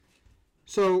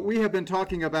So we have been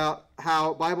talking about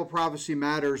how Bible prophecy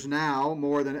matters now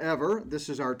more than ever. This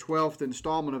is our 12th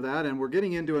installment of that, and we're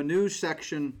getting into a new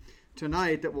section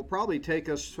tonight that will probably take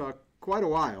us quite a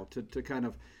while to kind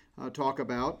of talk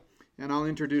about, and I'll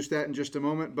introduce that in just a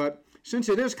moment. But since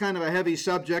it is kind of a heavy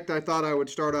subject, I thought I would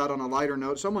start out on a lighter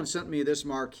note. Someone sent me this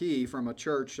marquee from a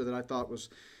church that I thought was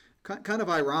kind of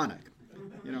ironic.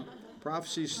 You know,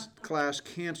 prophecy class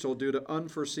canceled due to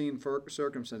unforeseen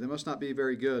circumstances. They must not be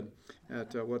very good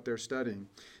at what they're studying.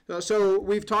 So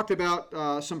we've talked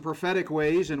about some prophetic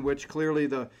ways in which clearly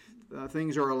the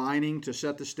things are aligning to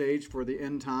set the stage for the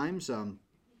end times.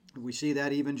 We see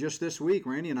that even just this week.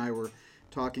 Randy and I were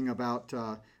talking about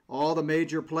all the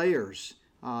major players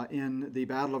in the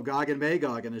Battle of Gog and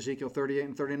Magog, and Ezekiel 38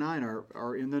 and 39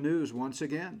 are in the news once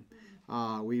again.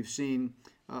 We've seen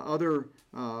other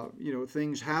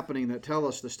things happening that tell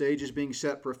us the stage is being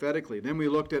set prophetically. Then we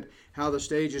looked at how the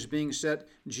stage is being set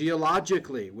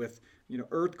geologically with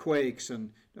earthquakes and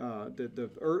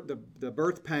the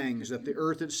birth pangs, that the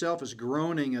earth itself is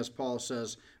groaning, as Paul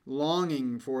says,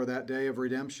 longing for that day of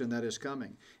redemption that is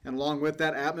coming. And along with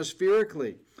that,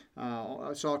 atmospherically,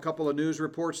 I saw a couple of news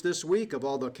reports this week of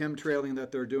all the chemtrailing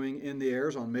that they're doing in the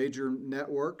airs on major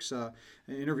networks,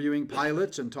 interviewing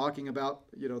pilots and talking about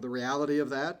the reality of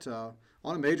that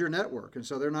on a major network. And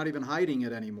so they're not even hiding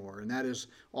it anymore. And that is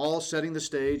all setting the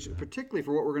stage, particularly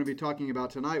for what we're going to be talking about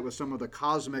tonight with some of the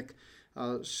cosmic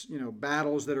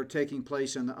battles that are taking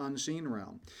place in the unseen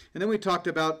realm. And then we talked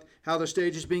about how the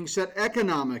stage is being set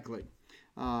economically,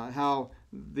 how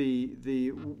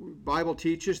the Bible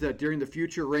teaches that during the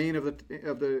future reign of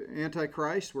the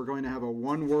Antichrist, we're going to have a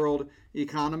one-world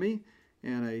economy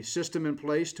and a system in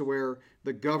place to where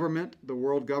the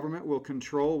world government, will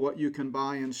control what you can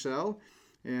buy and sell.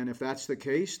 And if that's the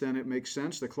case, then it makes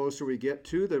sense. The closer we get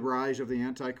to the rise of the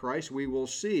Antichrist, we will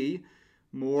see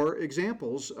more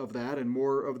examples of that and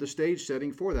more of the stage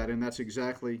setting for that. And that's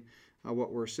exactly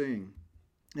what we're seeing.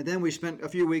 And then we spent a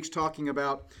few weeks talking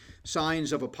about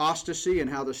signs of apostasy and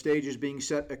how the stage is being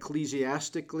set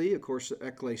ecclesiastically. Of course,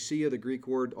 ecclesia, the Greek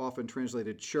word often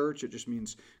translated church, it just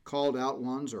means called out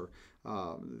ones or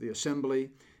the assembly.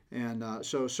 And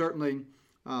so certainly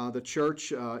the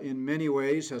church in many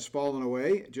ways has fallen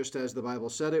away, just as the Bible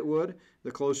said it would,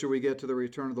 the closer we get to the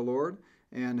return of the Lord,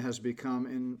 and has become,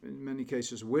 in many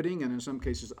cases, witting and in some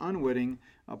cases unwitting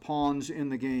pawns in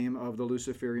the game of the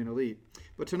Luciferian elite.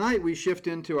 But tonight we shift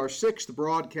into our sixth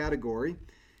broad category,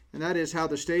 and that is how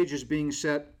the stage is being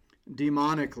set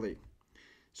demonically.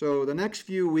 So the next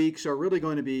few weeks are really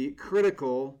going to be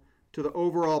critical to the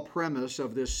overall premise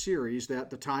of this series, that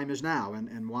the time is now,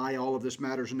 and why all of this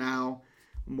matters now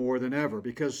more than ever.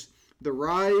 Because the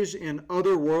rise in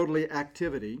otherworldly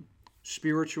activity,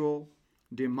 spiritual,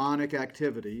 demonic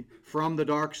activity from the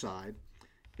dark side,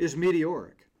 is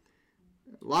meteoric.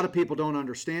 A lot of people don't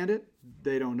understand it,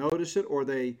 they don't notice it, or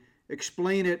they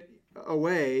explain it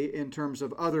away in terms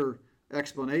of other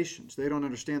explanations. They don't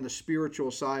understand the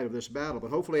spiritual side of this battle.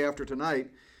 But hopefully after tonight,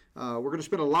 we're going to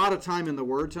spend a lot of time in the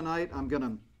Word tonight. I'm going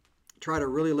to try to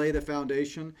really lay the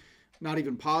foundation. Not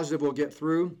even positive we'll get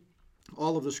through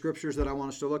all of the scriptures that I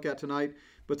want us to look at tonight.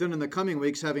 But then in the coming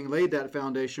weeks, having laid that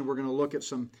foundation, we're going to look at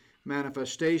some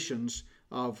manifestations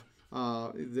of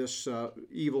this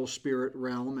evil spirit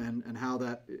realm and how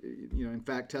that, in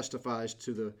fact, testifies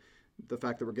to the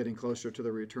fact that we're getting closer to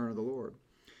the return of the Lord.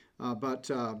 But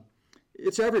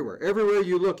it's everywhere. Everywhere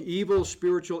you look, evil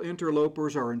spiritual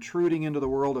interlopers are intruding into the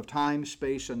world of time,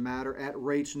 space, and matter at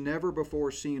rates never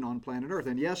before seen on planet Earth.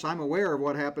 And yes, I'm aware of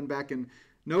what happened back in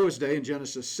Noah's day in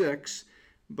Genesis 6,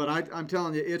 but I'm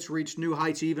telling you, it's reached new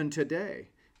heights even today,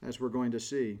 as we're going to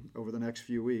see over the next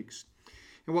few weeks.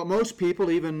 And what most people,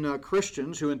 even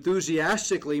Christians who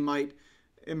enthusiastically might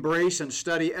embrace and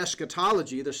study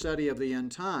eschatology, the study of the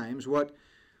end times, what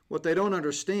they don't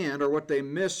understand or what they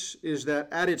miss is that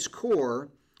at its core,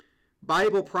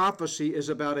 Bible prophecy is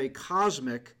about a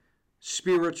cosmic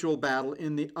spiritual battle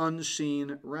in the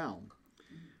unseen realm.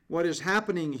 What is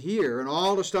happening here, and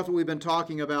all the stuff that we've been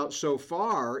talking about so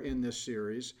far in this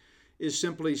series, is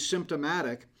simply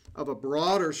symptomatic of a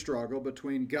broader struggle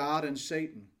between God and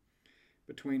Satan,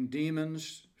 between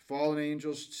demons, fallen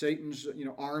angels, Satan's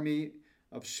army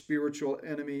of spiritual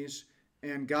enemies,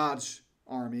 and God's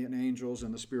army and angels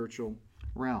in the spiritual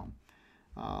realm.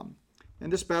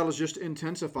 And this battle is just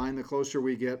intensifying the closer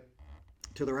we get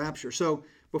to the rapture. So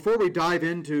before we dive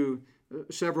into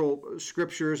several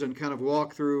scriptures and kind of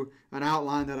walk through an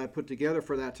outline that I put together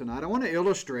for that tonight, I want to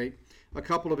illustrate a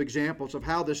couple of examples of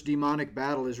how this demonic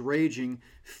battle is raging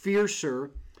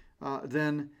fiercer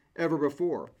than ever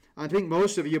before. I think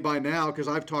most of you by now, because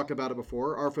I've talked about it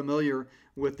before, are familiar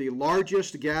with the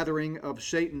largest gathering of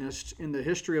Satanists in the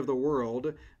history of the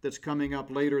world that's coming up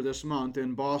later this month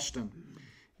in Boston.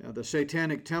 The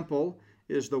Satanic Temple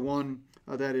is the one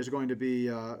that is going to be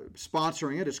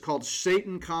sponsoring it. It's called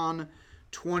SatanCon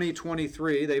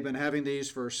 2023. They've been having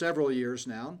these for several years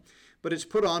now, but it's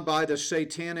put on by the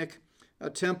Satanic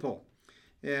Temple.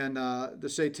 And the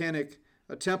Satanic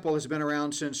Temple has been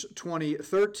around since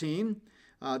 2013.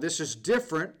 This is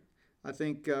different. I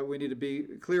think we need to be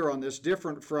clear on this.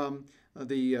 Different from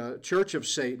the Church of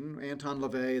Satan, Anton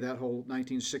LaVey, that whole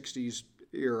 1960s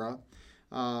era.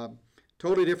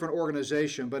 Totally different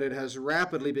organization, but it has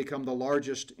rapidly become the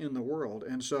largest in the world.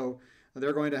 And so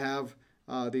they're going to have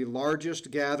the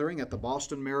largest gathering at the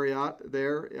Boston Marriott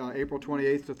there, April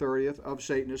 28th to 30th, of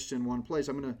Satanists in one place.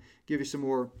 I'm going to give you some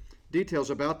more details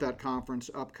about that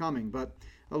conference upcoming. But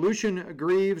Lucian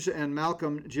Greaves and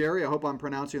Malcolm Jerry, I hope I'm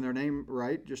pronouncing their name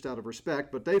right, just out of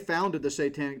respect, but they founded the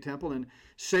Satanic Temple in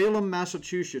Salem,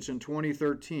 Massachusetts in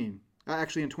 2013.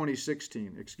 Actually in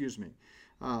 2016, excuse me.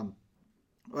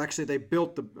 Actually, they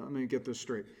built let me get this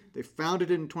straight. They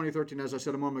founded it in 2013, as I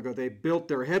said a moment ago. They built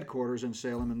their headquarters in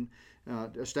Salem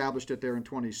and established it there in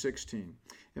 2016.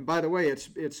 And by the way,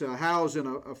 it's housed in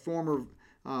a former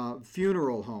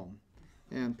funeral home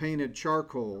and painted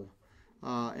charcoal.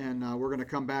 And we're going to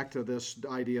come back to this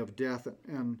idea of death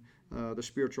and the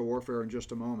spiritual warfare in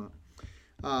just a moment.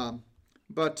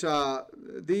 But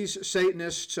these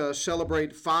Satanists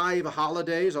celebrate 5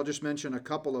 holidays. I'll just mention a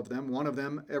couple of them. One of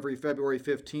them, every February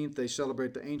 15th, they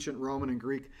celebrate the ancient Roman and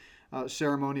Greek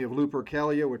ceremony of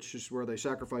Lupercalia, which is where they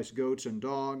sacrifice goats and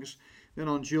dogs. Then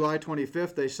on July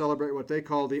 25th, they celebrate what they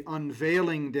call the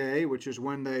Unveiling Day, which is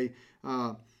when they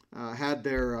had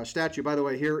their statue. By the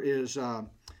way, here is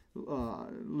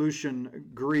Lucian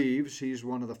Greaves. He's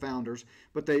one of the founders.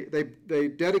 But they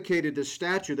dedicated this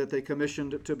statue that they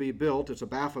commissioned to be built. It's a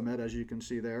Baphomet, as you can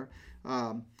see there.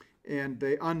 And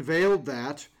they unveiled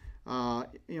that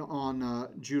on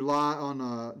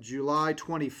July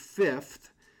 25th,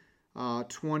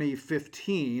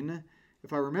 2015.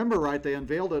 If I remember right, they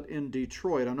unveiled it in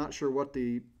Detroit. I'm not sure what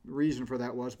the reason for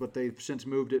that was, but they've since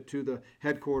moved it to the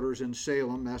headquarters in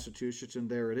Salem, Massachusetts, and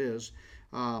there it is.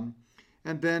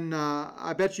 And then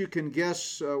I bet you can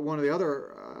guess one of the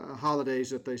other holidays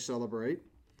that they celebrate.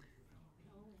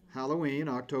 Halloween,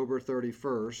 October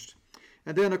 31st.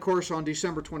 And then, of course, on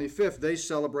December 25th, they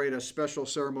celebrate a special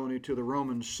ceremony to the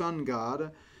Roman sun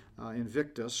god,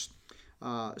 Invictus.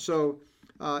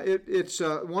 It's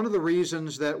one of the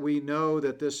reasons that we know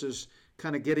that this is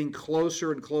kind of getting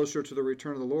closer and closer to the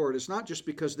return of the Lord. It's not just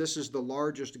because this is the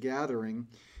largest gathering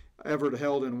ever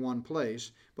held in one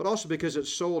place, but also because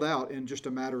it's sold out in just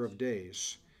a matter of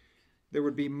days. There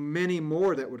would be many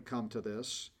more that would come to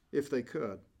this if they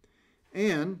could.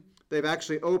 And they've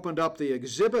actually opened up the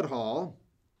exhibit hall,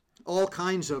 all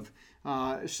kinds of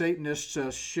Satanists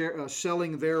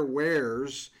selling their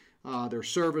wares, their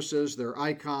services, their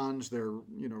icons, their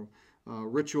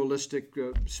ritualistic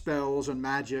spells and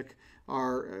magic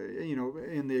are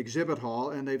in the exhibit hall.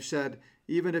 And they've said,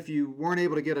 even if you weren't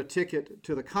able to get a ticket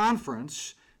to the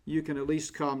conference, you can at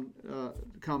least come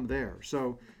there.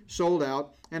 So sold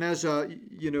out. And as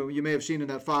you may have seen in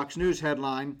that Fox News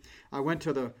headline, I went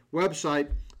to the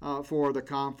website for the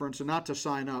conference, and not to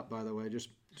sign up, by the way,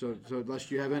 just so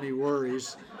lest you have any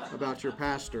worries about your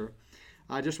pastor.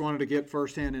 I just wanted to get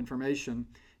firsthand information.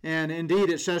 And indeed,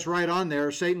 it says right on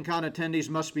there, SatanCon attendees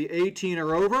must be 18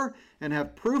 or over and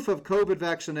have proof of COVID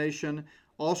vaccination.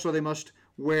 Also, they must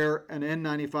wear an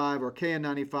N95 or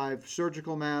KN95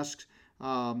 surgical masks.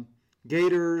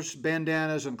 Gaiters,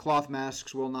 bandanas, and cloth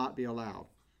masks will not be allowed.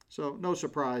 So no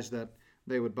surprise that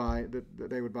they would buy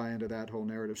into that whole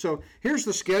narrative. So here's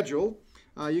the schedule.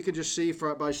 You can just see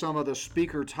by some of the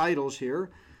speaker titles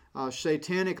here.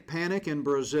 Satanic Panic in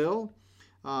Brazil.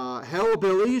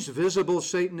 Hellbillies, Visible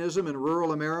Satanism in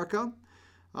Rural America.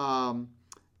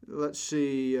 Let's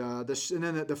see. And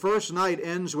then the first night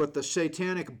ends with the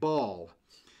Satanic Ball.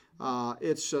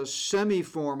 It's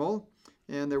semi-formal,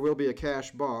 and there will be a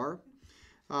cash bar.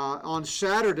 On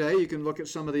Saturday, you can look at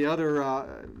some of the other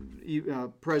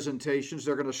presentations.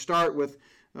 They're going to start with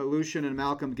Lucian and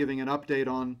Malcolm giving an update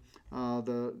on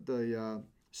the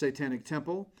Satanic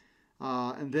Temple.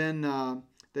 And then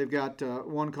they've got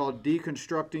one called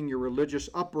Deconstructing Your Religious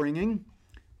Upbringing,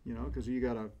 because you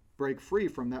got to break free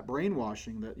from that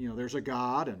brainwashing that, there's a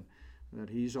God and that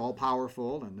he's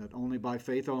all-powerful and that only by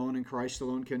faith alone in Christ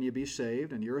alone can you be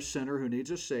saved, and you're a sinner who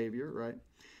needs a Savior, right?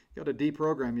 Got to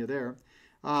deprogram you there.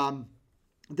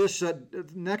 This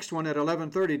next one at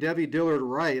 11:30, Debbie Dillard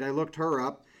Wright, I looked her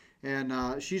up,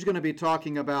 And she's going to be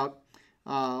talking about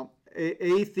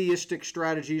atheistic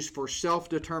strategies for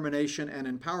self-determination and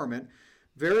empowerment.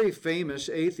 Very famous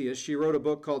atheist. She wrote a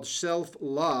book called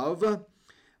Self-Love.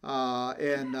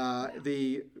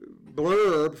 The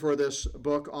blurb for this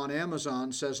book on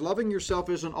Amazon says, loving yourself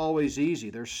isn't always easy.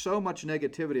 There's so much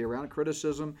negativity around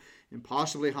criticism,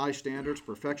 impossibly high standards,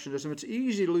 perfectionism. It's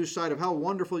easy to lose sight of how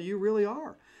wonderful you really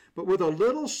are. But with a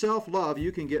little self-love,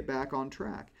 you can get back on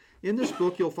track. In this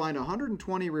book, you'll find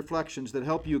 120 reflections that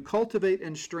help you cultivate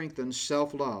and strengthen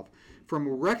self-love, from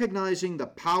recognizing the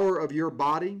power of your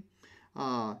body,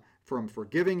 from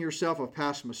forgiving yourself of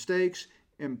past mistakes,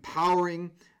 empowering,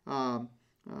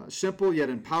 simple yet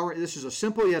empowering. This is a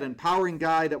simple yet empowering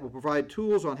guide that will provide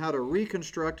tools on how to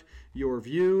reconstruct your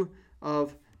view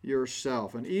of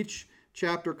yourself. And each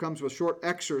chapter comes with short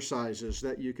exercises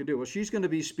that you can do. Well, she's going to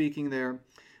be speaking there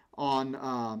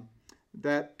on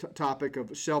that topic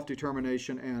of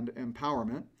self-determination and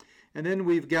empowerment. And then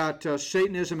we've got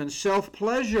Satanism and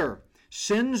self-pleasure,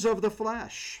 sins of the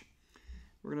flesh.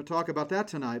 We're going to talk about that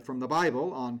tonight from the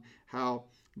Bible on how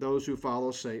those who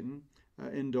follow Satan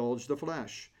indulge the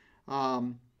flesh.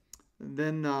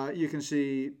 Then you can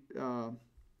see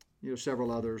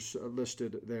several others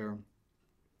listed there.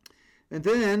 And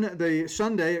then the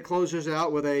Sunday, it closes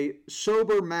out with a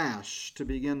sober mass to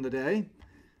begin the day.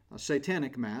 A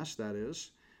satanic mass, that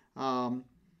is. And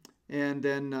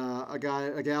then a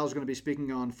gal is going to be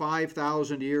speaking on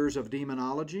 5,000 years of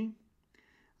demonology.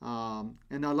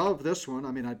 And I love this one.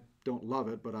 I mean, I don't love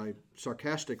it, but I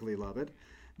sarcastically love it.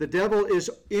 The devil is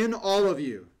in all of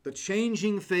you, the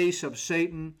changing face of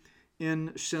Satan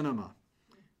in cinema.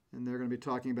 And they're going to be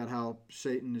talking about how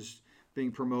Satan is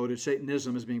being promoted,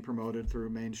 Satanism is being promoted through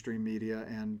mainstream media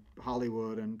and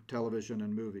Hollywood and television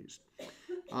and movies.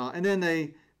 And then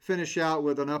they finish out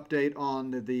with an update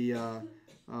on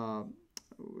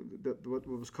what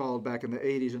was called back in the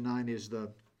 80s and 90s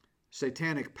the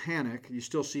satanic panic. You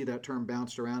still see that term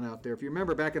bounced around out there. If you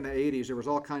remember back in the 80s, there was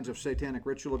all kinds of satanic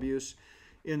ritual abuse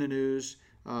in the news,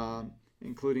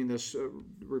 including this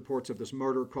reports of this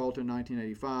murder cult in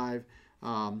 1985.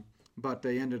 But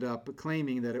they ended up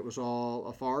claiming that it was all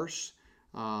a farce.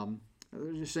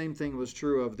 The same thing was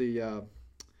true of the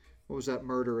what was that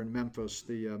murder in Memphis?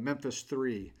 The Memphis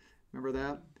 3. Remember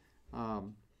that?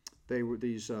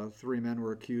 These three men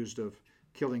were accused of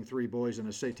killing three boys in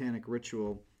a satanic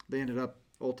ritual. They ended up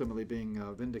ultimately being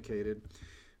vindicated.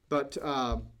 But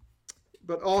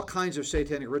all kinds of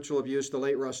satanic ritual abuse. The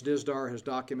late Russ Dizdar has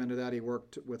documented that. He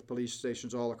worked with police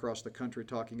stations all across the country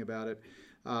talking about it.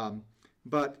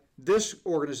 But this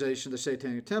organization, the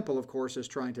Satanic Temple, of course, is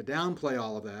trying to downplay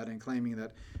all of that and claiming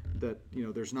that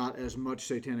there's not as much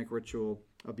satanic ritual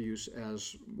abuse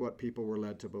as what people were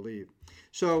led to believe.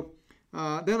 So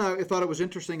then I thought it was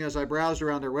interesting as I browsed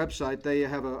around their website. They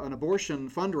have an abortion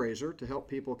fundraiser to help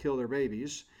people kill their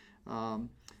babies. The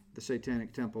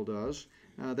Satanic Temple does.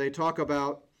 They talk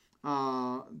about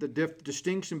the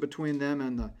distinction between them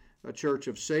and the Church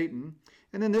of Satan.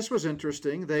 And then this was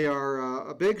interesting. They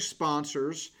are big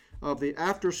sponsors of the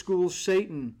After School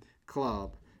Satan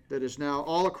Club that is now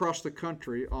all across the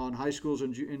country on high schools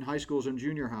and in high schools and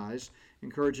junior highs,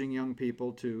 encouraging young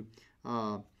people to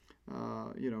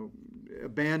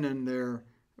abandon their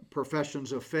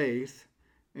professions of faith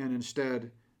and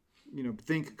instead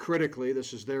think critically.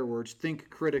 This is their words. Think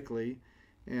critically,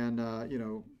 and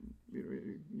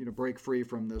break free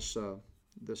from this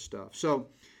stuff. So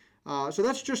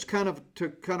that's just kind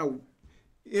of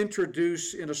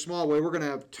introduce in a small way. We're going to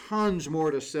have tons more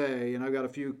to say, and I've got a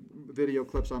few video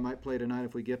clips I might play tonight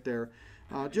if we get there,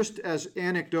 just as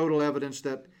anecdotal evidence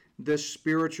that this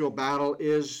spiritual battle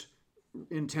is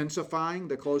intensifying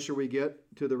the closer we get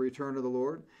to the return of the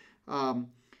Lord.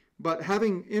 But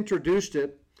having introduced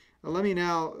it, let me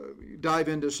now dive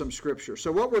into some scripture.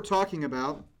 So what we're talking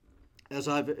about, as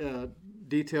I've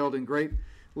detailed in great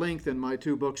length in my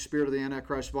two books, Spirit of the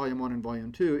Antichrist, Volume 1 and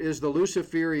Volume 2, is the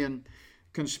Luciferian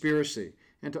conspiracy.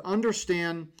 And to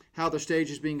understand how the stage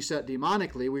is being set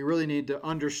demonically, we really need to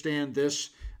understand this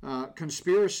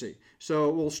conspiracy. So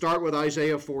we'll start with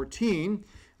Isaiah 14,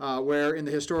 where in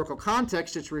the historical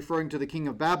context it's referring to the king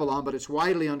of Babylon, but it's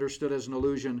widely understood as an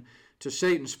allusion to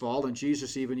Satan's fall, and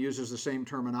Jesus even uses the same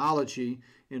terminology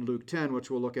in Luke 10,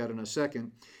 which we'll look at in a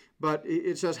second. But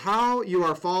it says, "How you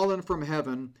are fallen from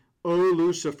heaven, O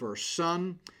Lucifer,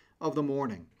 son of the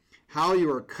morning. How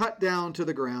you are cut down to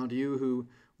the ground, you who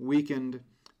weakened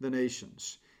the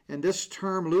nations." And this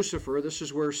term Lucifer, this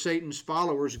is where Satan's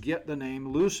followers get the name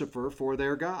Lucifer for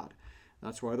their god.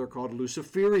 That's why they're called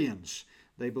Luciferians.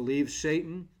 They believe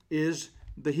Satan is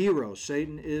the hero.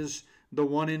 Satan is the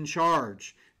one in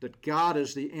charge. that God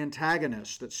is the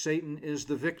antagonist, that Satan is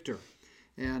the victor.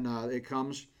 And it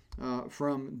comes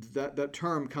from, that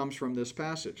term comes from this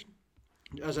passage.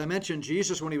 As I mentioned,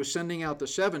 Jesus, when he was sending out the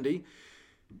 70,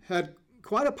 had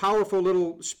quite a powerful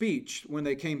little speech when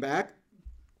they came back.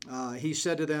 He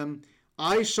said to them,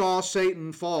 I saw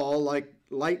Satan fall like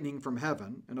lightning from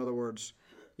heaven. In other words,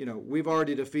 we've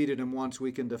already defeated him once,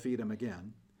 we can defeat him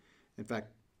again. In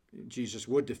fact, Jesus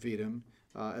would defeat him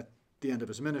at the end of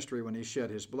his ministry when he shed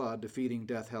his blood, defeating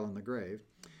death, hell, and the grave.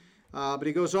 But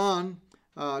he goes on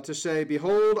to say,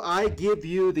 behold, I give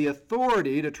you the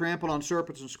authority to trample on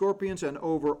serpents and scorpions and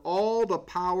over all the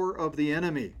power of the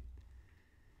enemy.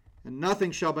 And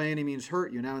nothing shall by any means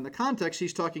hurt you. Now, in the context,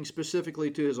 he's talking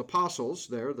specifically to his apostles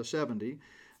there, the 70.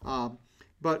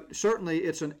 But certainly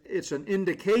it's an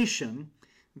indication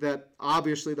that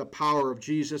obviously the power of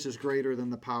Jesus is greater than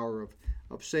the power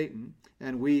of Satan.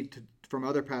 And we, from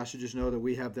other passages, know that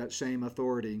we have that same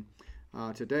authority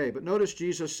today. But notice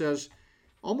Jesus says,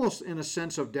 almost in a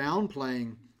sense of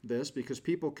downplaying this, because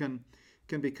people can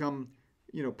become,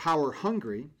 power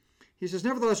hungry. He says,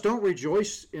 nevertheless, don't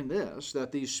rejoice in this,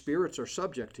 that these spirits are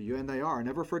subject to you, and they are.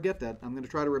 Never forget that. I'm going to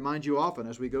try to remind you often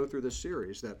as we go through this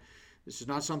series that this is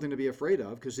not something to be afraid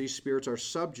of, because these spirits are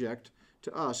subject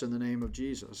to us in the name of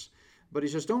Jesus. But he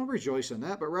says, don't rejoice in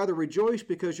that, but rather rejoice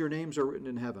because your names are written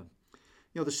in heaven.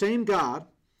 The same God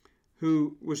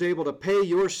who was able to pay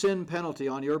your sin penalty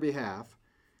on your behalf,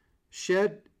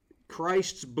 shed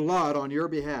Christ's blood on your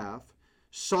behalf,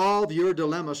 solve your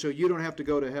dilemma so you don't have to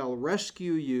go to hell,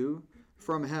 rescue you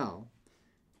from hell,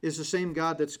 is the same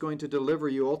God that's going to deliver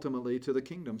you ultimately to the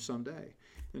kingdom someday.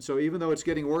 And so even though it's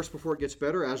getting worse before it gets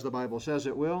better, as the Bible says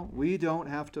it will, we don't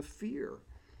have to fear.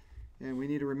 And we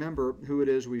need to remember who it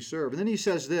is we serve. And then he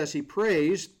says this, he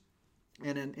prays,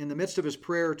 and in the midst of his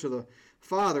prayer to the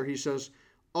Father, he says,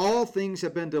 all things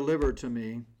have been delivered to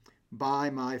me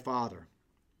by my Father.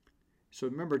 So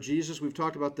remember, Jesus, we've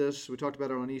talked about this, we talked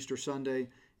about it on Easter Sunday,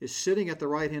 is sitting at the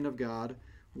right hand of God,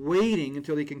 waiting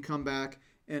until he can come back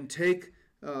and have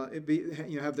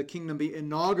the kingdom be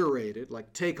inaugurated,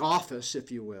 like take office,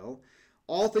 if you will.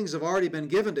 All things have already been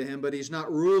given to him, but he's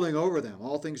not ruling over them.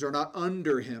 All things are not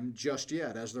under him just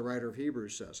yet, as the writer of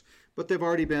Hebrews says. But they've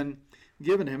already been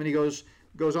given to him. And he goes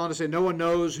on to say, no one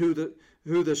knows who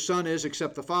the Son is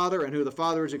except the Father, and who the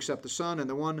Father is except the Son, and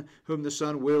the one whom the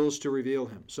Son wills to reveal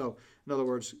him. So, in other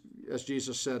words, as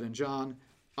Jesus said in John,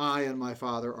 I and my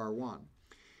Father are one.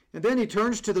 And then he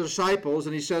turns to the disciples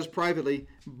and he says privately,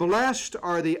 blessed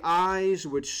are the eyes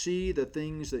which see the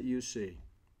things that you see.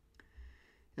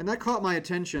 And that caught my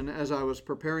attention as I was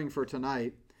preparing for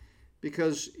tonight,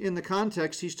 because in the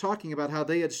context, he's talking about how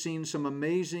they had seen some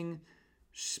amazing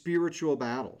spiritual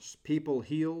battles. People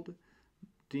healed,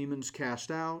 demons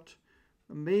cast out,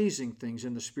 amazing things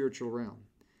in the spiritual realm.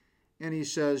 And he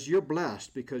says, you're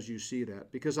blessed because you see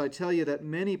that. Because I tell you that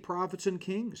many prophets and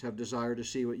kings have desired to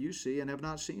see what you see and have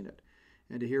not seen it,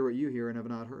 and to hear what you hear and have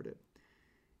not heard it.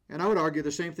 And I would argue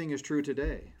the same thing is true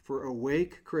today for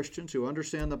awake Christians who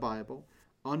understand the Bible,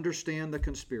 understand the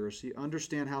conspiracy,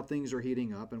 understand how things are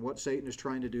heating up and what Satan is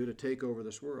trying to do to take over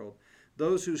this world.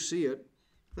 Those who see it,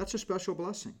 that's a special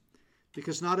blessing,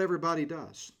 because not everybody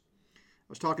does. I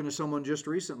was talking to someone just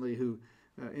recently who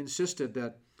insisted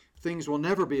that things will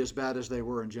never be as bad as they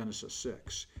were in Genesis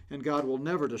 6, and God will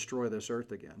never destroy this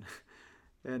earth again.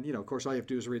 And, of course, all you have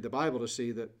to do is read the Bible to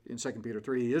see that in 2 Peter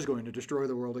 3, he is going to destroy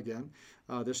the world again,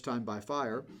 this time by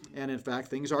fire. And, in fact,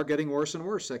 things are getting worse and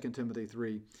worse, 2 Timothy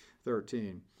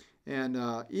 3:13.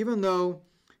 And even though,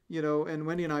 and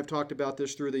Wendy and I have talked about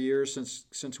this through the years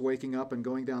since waking up and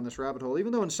going down this rabbit hole,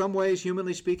 even though in some ways,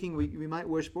 humanly speaking, we might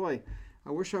wish, boy,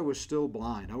 I wish I was still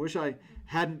blind. I wish I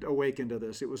hadn't awakened to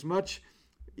this. It was much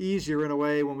easier in a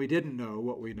way when we didn't know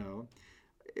what we know.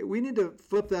 We need to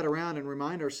flip that around and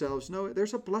remind ourselves, no,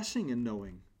 there's a blessing in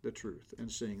knowing the truth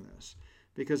and seeing this.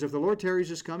 Because if the Lord tarries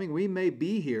his coming, we may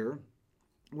be here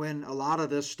when a lot of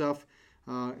this stuff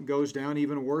goes down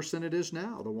even worse than it is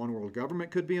now. The one world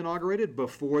government could be inaugurated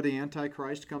before the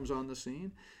Antichrist comes on the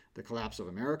scene. The collapse of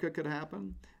America could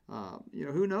happen.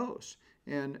 Who knows?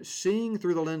 And seeing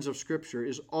through the lens of Scripture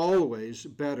is always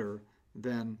better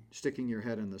than sticking your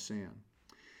head in the sand.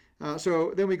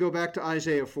 So then we go back to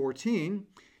Isaiah 14,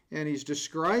 and he's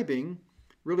describing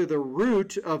really the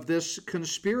root of this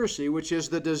conspiracy, which is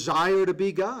the desire to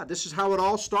be God. This is how it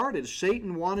all started.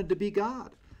 Satan wanted to be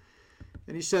God.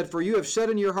 And he said, for you have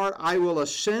said in your heart, I will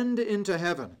ascend into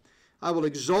heaven. I will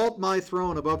exalt my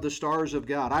throne above the stars of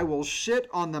God. I will sit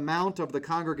on the mount of the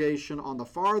congregation on the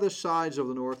farthest sides of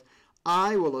the north.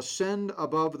 I will ascend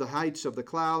above the heights of the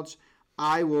clouds.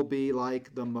 I will be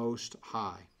like the Most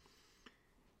High.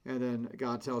 And then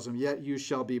God tells him, yet you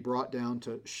shall be brought down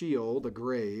to Sheol, the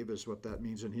grave is what that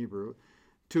means in Hebrew,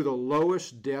 to the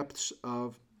lowest depths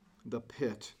of the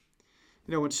pit.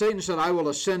 You know, when Satan said, I will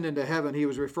ascend into heaven, he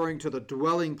was referring to the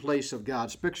dwelling place of God.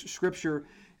 Scripture,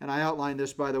 and I outlined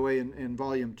this, by the way, in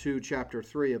Volume 2, Chapter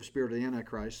 3 of Spirit of the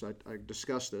Antichrist. I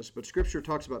discussed this, but Scripture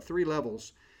talks about 3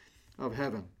 levels of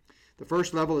heaven. The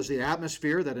first level is the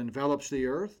atmosphere that envelops the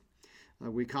earth.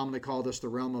 We commonly call this the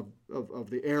realm of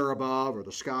the air above or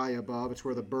the sky above. It's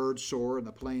where the birds soar and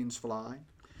the planes fly.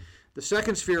 The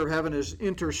second sphere of heaven is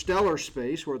interstellar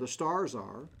space, where the stars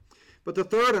are. But the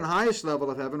third and highest level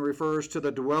of heaven refers to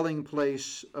the dwelling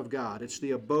place of God. It's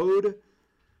the abode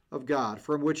of God,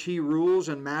 from which he rules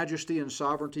in majesty and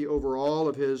sovereignty over all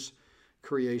of his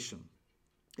creation.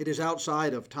 It is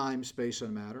outside of time, space,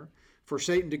 and matter. For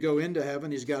Satan to go into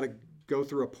heaven, he's got to go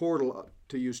through a portal,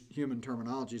 to use human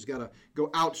terminology. He's got to go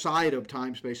outside of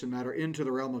time, space, and matter into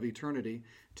the realm of eternity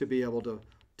to be able to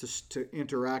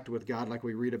interact with God, like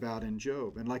we read about in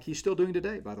Job, and like he's still doing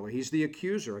today, by the way. He's the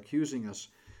accuser, accusing us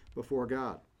before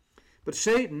God. But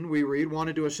Satan, we read,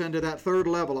 wanted to ascend to that third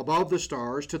level above the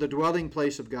stars, to the dwelling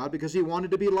place of God, because he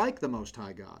wanted to be like the Most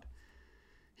High God.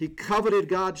 He coveted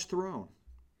God's throne.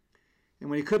 And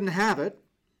when he couldn't have it,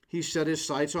 he set his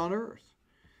sights on earth.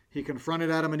 He confronted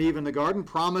Adam and Eve in the garden,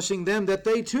 promising them that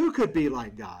they too could be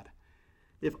like God,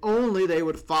 if only they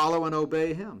would follow and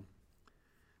obey him.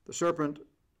 The serpent,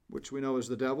 which we know is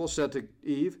the devil, said to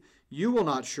Eve, you will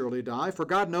not surely die, for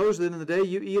God knows that in the day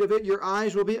you eat of it, your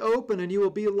eyes will be open and you will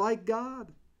be like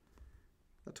God.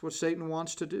 That's what Satan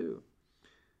wants to do.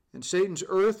 And Satan's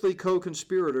earthly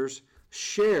co-conspirators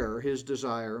share his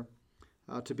desire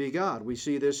to be God. We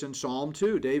see this in Psalm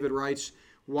 2. David writes,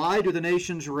 why do the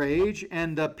nations rage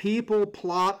and the people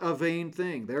plot a vain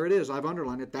thing? There it is. I've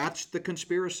underlined it. That's the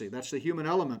conspiracy. That's the human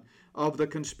element of the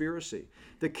conspiracy.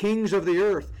 The kings of the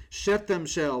earth set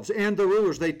themselves, and the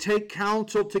rulers, they take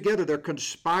counsel together. They're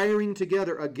conspiring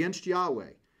together against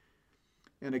Yahweh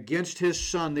and against his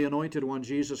Son, the Anointed One,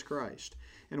 Jesus Christ.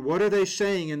 And what are they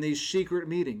saying in these secret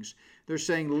meetings? They're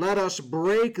saying, let us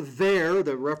break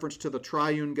the reference to the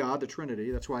triune God, the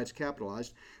Trinity, that's why it's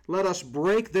capitalized, let us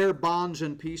break their bonds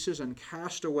in pieces and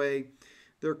cast away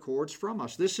their cords from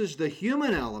us. This is the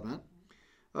human element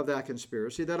of that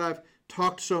conspiracy that I've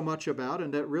talked so much about,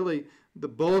 and that really the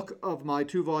bulk of my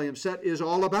 2-volume set is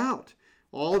all about.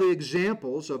 All the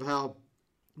examples of how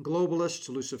globalists,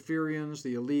 Luciferians,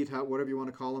 the elite, whatever you want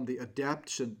to call them, the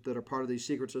adepts that are part of these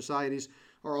secret societies,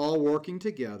 are all working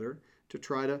together to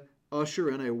try to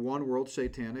usher in a one-world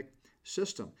satanic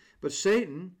system. But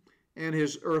Satan and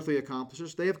his earthly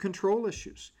accomplices, they have control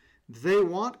issues. They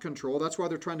want control. That's why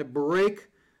they're trying to break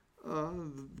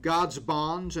God's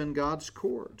bonds and God's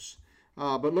cords.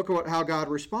 But look at how God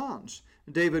responds.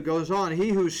 David goes on, he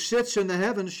who sits in the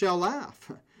heavens shall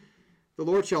laugh. The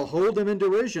Lord shall hold them in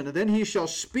derision, and then he shall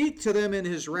speak to them in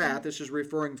his wrath. This is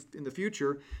referring in the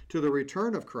future to the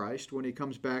return of Christ when he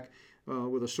comes back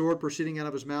with a sword proceeding out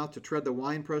of his mouth to tread the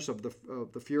winepress of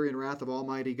the fury and wrath of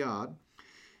Almighty God.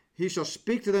 He shall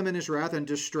speak to them in his wrath and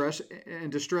distress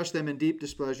them in deep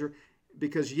displeasure,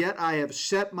 because yet I have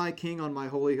set my king on my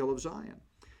holy hill of Zion.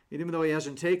 And even though he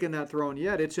hasn't taken that throne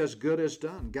yet, it's as good as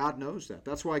done. God knows that.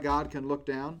 That's why God can look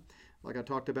down, like I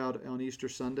talked about on Easter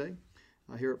Sunday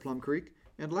here at Plum Creek,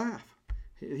 and laugh.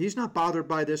 He's not bothered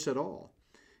by this at all.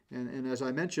 And as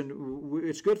I mentioned,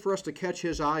 it's good for us to catch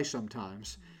his eye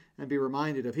sometimes and be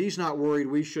reminded if he's not worried,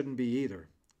 we shouldn't be either.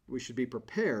 We should be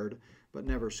prepared, but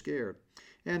never scared.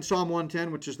 And Psalm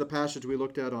 110, which is the passage we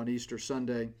looked at on Easter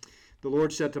Sunday, the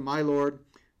Lord said to my Lord,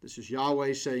 this is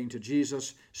Yahweh saying to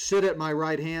Jesus, sit at my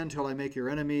right hand till I make your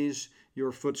enemies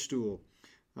your footstool.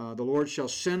 The Lord shall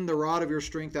send the rod of your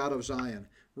strength out of Zion.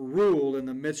 Rule in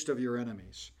the midst of your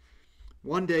enemies.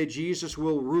 One day Jesus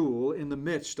will rule in the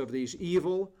midst of these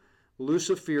evil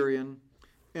Luciferian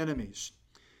enemies.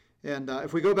 And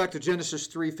if we go back to Genesis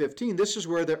 3:15, this is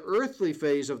where the earthly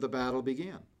phase of the battle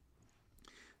began.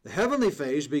 The heavenly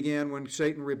phase began when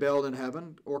Satan rebelled in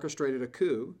heaven, orchestrated a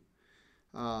coup.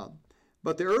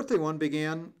 But the earthly one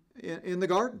began in the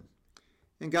garden.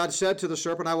 And God said to the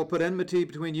serpent, I will put enmity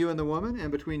between you and the woman,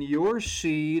 and between your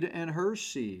seed and her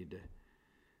seed.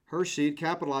 Her seed,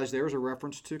 capitalized there, is a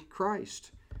reference to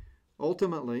Christ.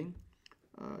 Ultimately,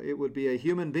 it would be a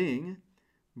human being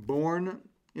born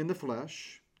in the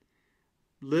flesh,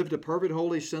 lived a perfect,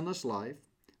 holy, sinless life,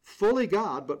 fully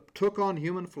God, but took on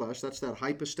human flesh. That's that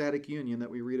hypostatic union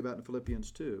that we read about in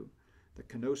Philippians 2, the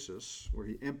kenosis, where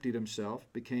he emptied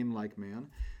himself, became like man,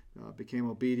 became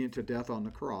obedient to death on the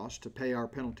cross to pay our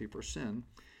penalty for sin.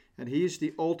 And he's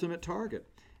the ultimate target.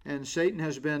 And Satan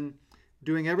has been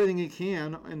doing everything he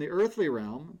can in the earthly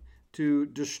realm to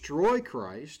destroy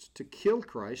Christ, to kill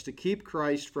Christ, to keep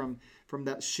Christ from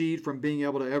that seed from being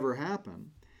able to ever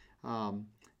happen.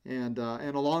 And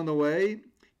along the way,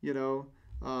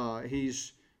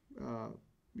 he's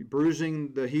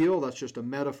bruising the heel. That's just a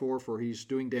metaphor for he's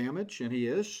doing damage, and he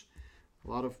is. A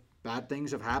lot of bad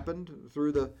things have happened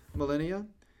through the millennia,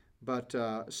 but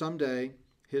someday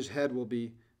his head will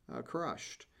be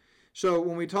crushed. So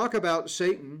when we talk about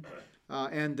Satan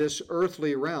and this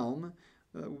earthly realm,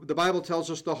 the Bible tells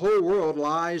us the whole world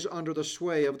lies under the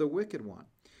sway of the wicked one.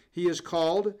 He is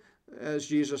called, as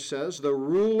Jesus says, the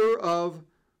ruler of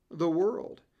the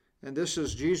world. And this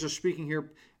is Jesus speaking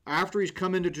here after he's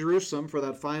come into Jerusalem for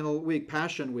that final week,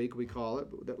 Passion Week we call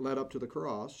it, that led up to the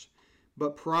cross,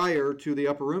 but prior to the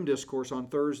Upper Room Discourse on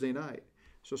Thursday night.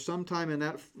 So sometime in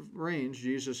that range,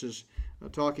 Jesus is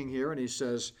talking here, and he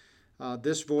says,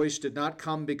 this voice did not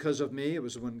come because of me. It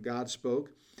was when God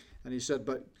spoke. And he said,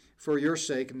 but for your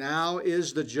sake, now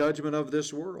is the judgment of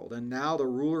this world, and now the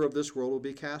ruler of this world will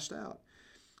be cast out.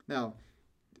 Now,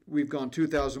 we've gone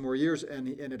 2,000 more years, and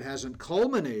it hasn't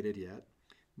culminated yet,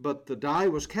 but the die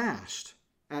was cast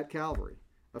at Calvary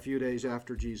a few days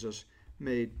after Jesus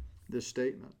made this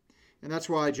statement. And that's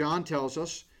why John tells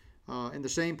us, in the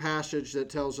same passage that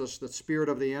tells us the spirit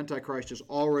of the Antichrist is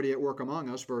already at work among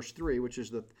us, verse 3, which is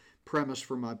the premise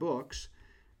for my books,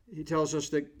 he tells us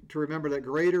that to remember that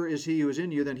greater is he who is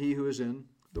in you than he who is in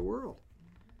the world,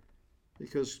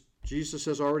 because Jesus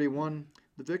has already won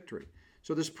the victory.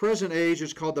 So this present age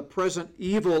is called the present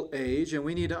evil age, and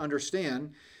we need to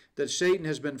understand that Satan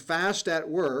has been fast at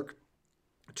work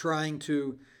trying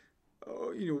to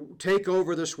take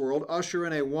over this world, usher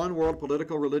in a one-world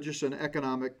political, religious, and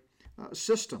economic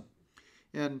system.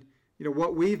 And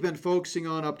what we've been focusing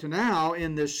on up to now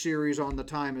in this series on The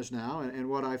Time Is Now, and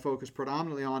what I focus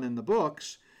predominantly on in the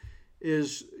books,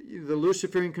 is the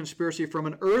Luciferian conspiracy from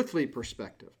an earthly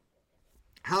perspective.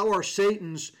 How are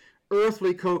Satan's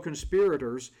earthly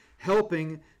co-conspirators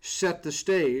helping set the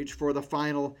stage for the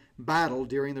final battle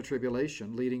during the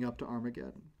tribulation leading up to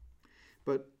Armageddon?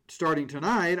 But starting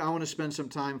tonight, I want to spend some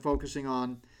time focusing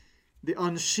on the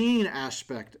unseen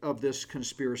aspect of this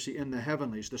conspiracy in the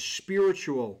heavenlies, the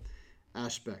spiritual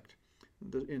aspect,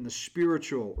 in the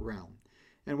spiritual realm.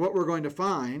 And what we're going to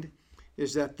find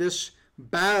is that this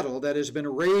battle that has been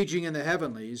raging in the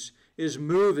heavenlies is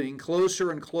moving closer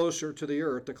and closer to the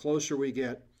earth the closer we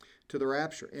get to the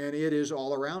rapture. And it is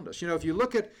all around us. If you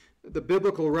look at the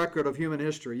biblical record of human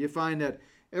history, you find that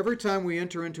every time we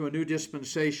enter into a new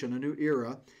dispensation, a new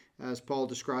era, as Paul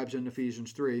describes in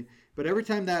Ephesians 3, but every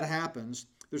time that happens,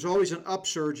 there's always an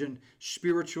upsurge in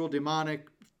spiritual, demonic,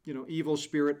 evil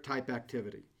spirit type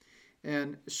activity.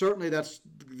 And certainly that's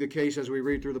the case as we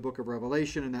read through the book of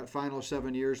Revelation in that final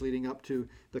 7 years leading up to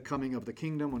the coming of the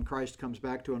kingdom, when Christ comes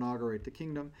back to inaugurate the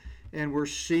kingdom. And we're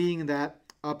seeing that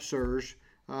upsurge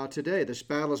today. This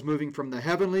battle is moving from the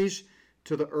heavenlies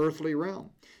to the earthly realm.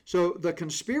 So the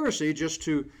conspiracy, just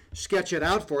to sketch it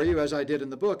out for you as I did in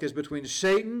the book, is between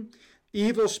Satan,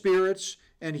 evil spirits,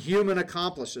 and human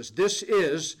accomplices. This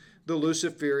is the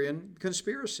Luciferian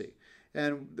conspiracy.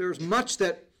 And there's much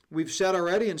that we've said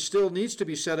already and still needs to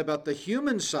be said about the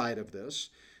human side of this,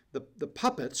 the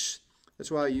puppets.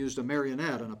 That's why I used a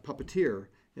marionette and a puppeteer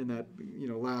in that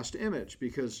last image,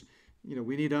 because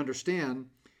we need to understand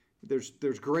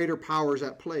there's greater powers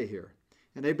at play here.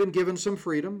 And they've been given some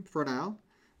freedom for now,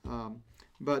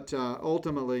 but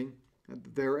ultimately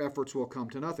their efforts will come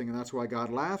to nothing, and that's why God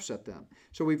laughs at them.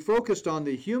 So we've focused on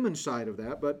the human side of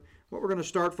that, but what we're going to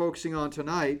start focusing on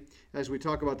tonight as we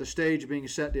talk about the stage being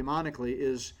set demonically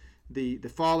is the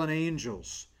fallen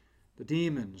angels, the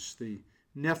demons, the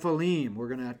Nephilim. We're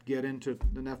going to get into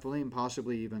the Nephilim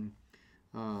possibly even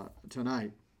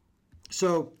tonight.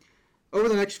 So over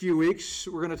the next few weeks,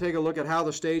 we're going to take a look at how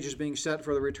the stage is being set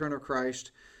for the return of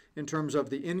Christ in terms of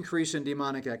the increase in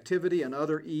demonic activity and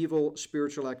other evil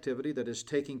spiritual activity that is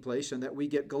taking place and that we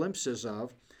get glimpses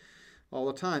of all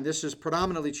the time. This is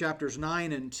predominantly chapters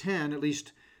 9 and 10, at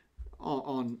least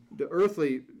on the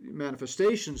earthly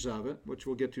manifestations of it, which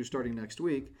we'll get to starting next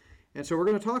week. And so we're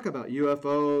going to talk about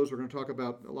UFOs. We're going to talk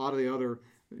about a lot of the other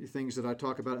things that I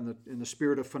talk about in the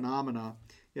spirit of phenomena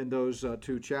in those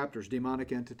two chapters,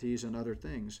 demonic entities and other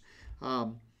things.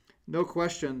 No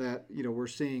question that we're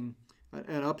seeing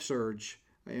an upsurge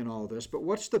in all this, but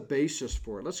what's the basis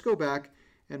for it? Let's go back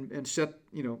and set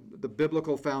the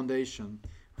biblical foundation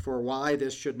for why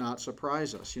this should not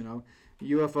surprise us.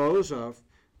 UFOs,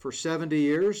 for 70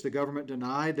 years, the government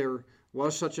denied there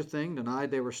was such a thing,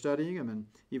 denied they were studying them, and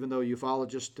even though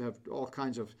ufologists have all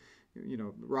kinds of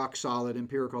rock solid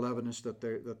empirical evidence that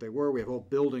they were. We have whole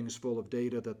buildings full of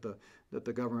data that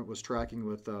the government was tracking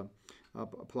with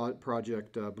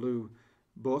Project Blue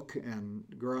Book and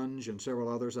Grunge and several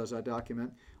others, as I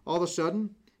document. All of a sudden,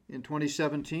 in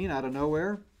 2017, out of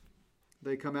nowhere,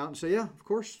 they come out and say, yeah, of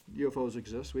course UFOs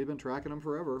exist. We've been tracking them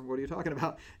forever. What are you talking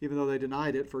about? Even though they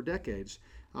denied it for decades.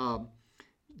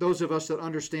 Those of us that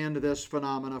understand this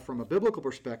phenomena from a biblical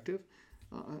perspective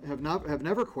have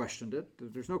never questioned it.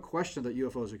 There's no question that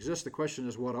UFOs exist. The question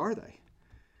is, what are they?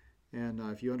 And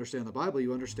if you understand the Bible,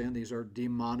 you understand these are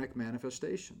demonic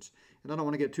manifestations. And I don't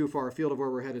want to get too far afield of where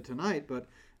we're headed tonight, but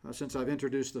since I've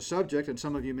introduced the subject, and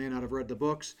some of you may not have read the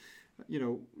books,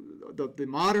 the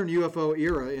modern UFO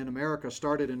era in America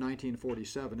started in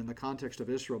 1947 in the context of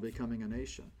Israel becoming a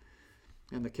nation.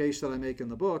 And the case that I make in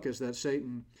the book is that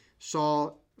Satan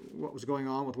saw what was going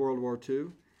on with World War II,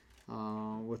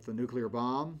 with the nuclear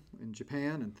bomb in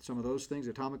Japan and some of those things,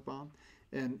 the atomic bomb,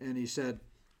 and he said,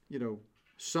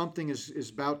 something is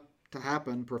about to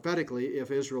happen prophetically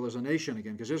if Israel is a nation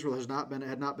again, because Israel had not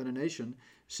been a nation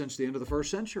since the end of the first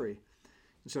century.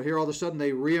 And so here all of a sudden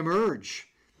they reemerge,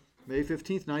 May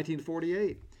 15th,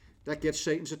 1948. That gets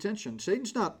Satan's attention.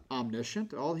 Satan's not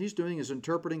omniscient. All he's doing is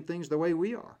interpreting things the way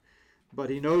we are.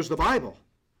 But he knows the Bible.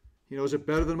 He knows it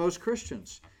better than most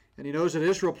Christians. And he knows that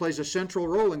Israel plays a central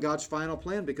role in God's final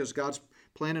plan because God's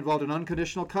plan involved an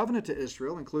unconditional covenant to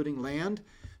Israel, including land,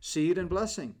 seed, and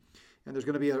blessing. And there's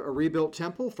going to be a rebuilt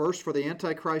temple, first for the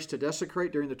Antichrist to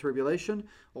desecrate during the tribulation,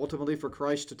 ultimately for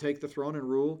Christ to take the throne and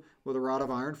rule with a rod of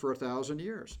iron for 1,000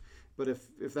 years. But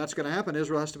if that's going to happen,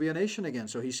 Israel has to be a nation again.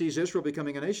 So he sees Israel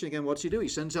becoming a nation again. What's he do? He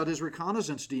sends out his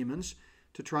reconnaissance demons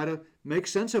to try to make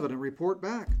sense of it and report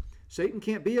back. Satan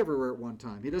can't be everywhere at one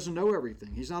time. He doesn't know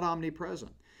everything. He's not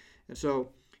omnipresent. And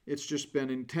so it's just been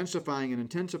intensifying and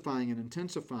intensifying and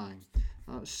intensifying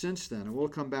since then. And we'll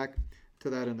come back to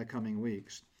that in the coming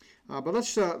weeks. But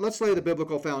let's lay the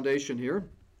biblical foundation here.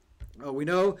 We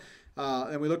know,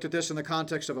 and we looked at this in the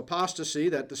context of apostasy,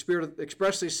 that the Spirit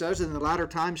expressly says that in the latter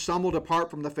times some will depart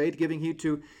from the faith, giving heed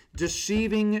to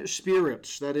deceiving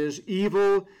spirits, that is,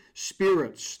 evil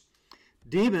spirits.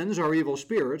 Demons are evil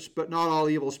spirits, but not all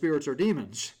evil spirits are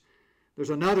demons. There's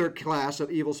another class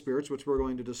of evil spirits, which we're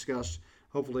going to discuss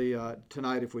hopefully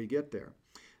tonight if we get there.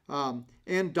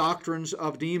 And doctrines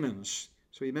of demons.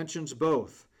 So he mentions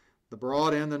both, the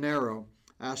broad and the narrow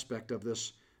aspect of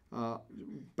this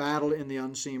battle in the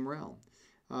unseen realm.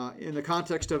 In the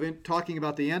context of talking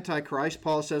about the Antichrist,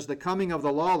 Paul says the coming of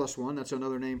the lawless one, that's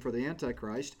another name for the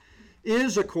Antichrist,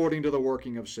 is according to the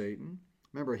working of Satan.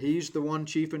 Remember, he's the one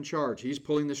chief in charge. He's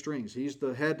pulling the strings. He's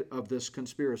the head of this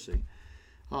conspiracy.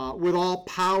 With all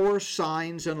power,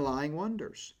 signs, and lying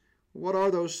wonders. What are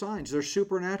those signs? They're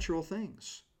supernatural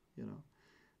things.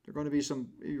 They're going to be some.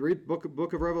 You read book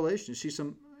of Revelation, you see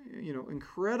some,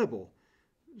 incredible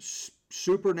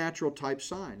supernatural type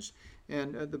signs.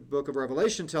 And the book of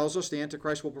Revelation tells us the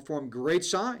Antichrist will perform great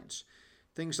signs,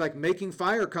 things like making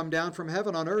fire come down from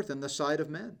heaven on earth in the sight of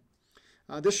men.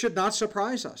 This should not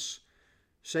surprise us.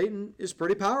 Satan is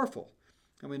pretty powerful.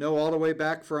 And we know all the way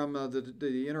back from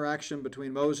the interaction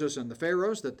between Moses and the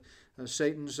pharaohs that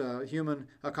Satan's human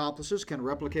accomplices can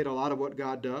replicate a lot of what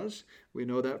God does. We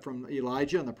know that from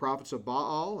Elijah and the prophets of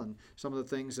Baal and some of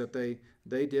the things that they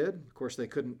did. Of course, they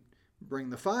couldn't bring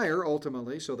the fire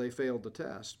ultimately, so they failed the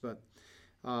test. But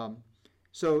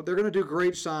so they're going to do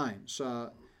great signs.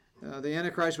 The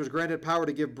Antichrist was granted power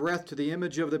to give breath to the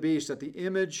image of the beast, that the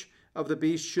image of the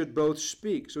beast should both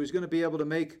speak. So he's going to be able to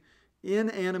make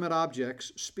inanimate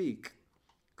objects speak.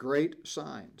 Great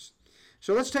signs.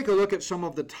 So let's take a look at some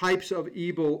of the types of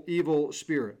evil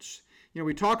spirits.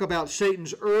 We talk about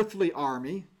Satan's earthly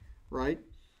army, right?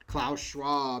 Klaus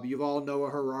Schwab, Yuval Noah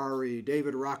Harari,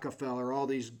 David Rockefeller, all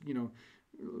these,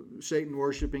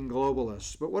 Satan-worshiping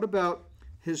globalists. But what about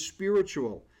his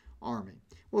spiritual army?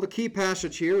 Well, the key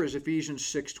passage here is Ephesians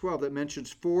 6:12 that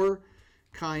mentions 4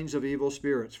 kinds of evil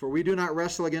spirits. For we do not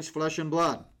wrestle against flesh and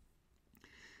blood,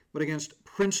 but against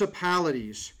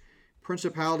principalities.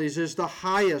 Principalities is the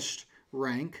highest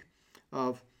rank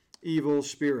of evil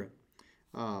spirit.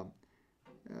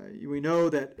 We know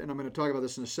that, and I'm going to talk about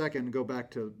this in a second and go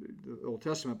back to the Old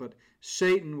Testament, but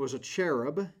Satan was a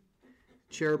cherub.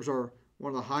 Cherubs are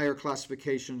one of the higher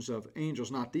classifications of angels,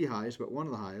 not the highest, but one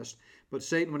of the highest. But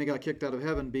Satan, when he got kicked out of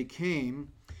heaven,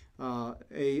 became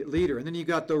a leader. And then you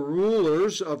got the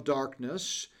rulers of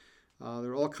darkness.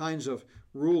 There are all kinds of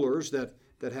rulers that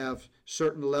have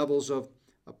certain levels of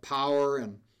power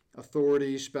and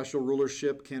authority. Special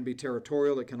rulership can be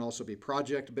territorial. It can also be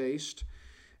project-based.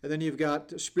 And then you've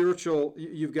got spiritual,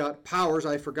 you've got powers.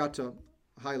 I forgot to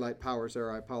highlight powers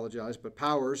there, I apologize, but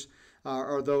powers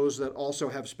are those that also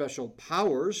have special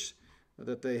powers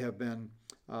that they have been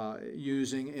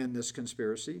using in this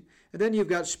conspiracy. And then you've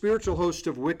got spiritual hosts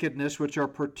of wickedness, which are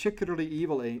particularly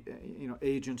evil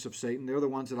agents of Satan. They're the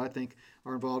ones that I think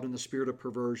are involved in the spirit of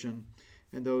perversion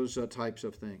and those types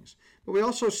of things. But we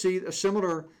also see a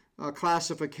similar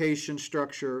classification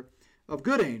structure of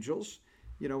good angels.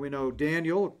 We know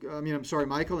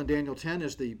Michael in Daniel 10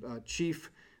 is the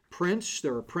chief prince.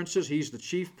 There are princes. He's the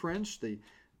chief prince, the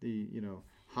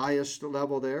highest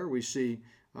level there. We see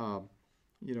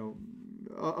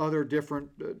other different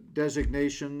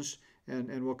designations,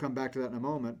 and we'll come back to that in a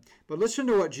moment. But listen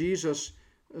to what Jesus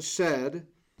said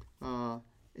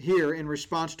here in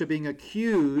response to being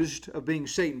accused of being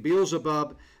Satan.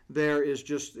 Beelzebub there is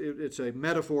it's a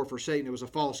metaphor for Satan. It was a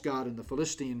false god in the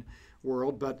Philistine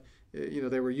world, but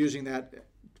they were using that,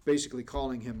 basically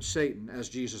calling him Satan, as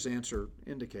Jesus' answer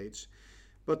indicates.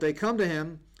 But they come to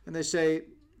him and they say,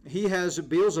 he has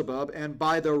Beelzebub, and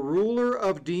by the ruler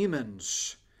of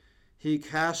demons he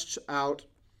casts out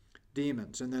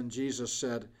demons. And then Jesus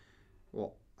said,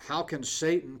 well, how can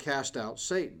Satan cast out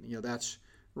Satan? That's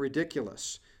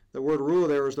ridiculous. The word ruler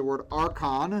there is the word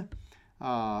archon.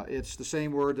 It's the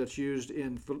same word that's used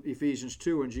in Ephesians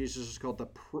 2 when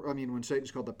when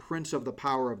Satan's called the prince of the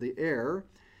power of the air.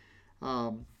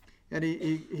 And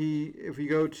if we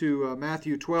go to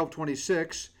Matthew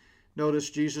 12:26, notice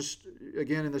Jesus,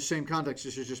 again in the same context,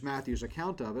 this is just Matthew's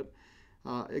account of it.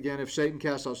 Again, if Satan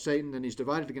casts out Satan, then he's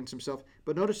divided against himself.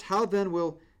 But notice, how then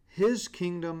will his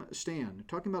kingdom stand?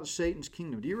 Talking about Satan's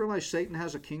kingdom. Do you realize Satan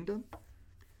has a kingdom?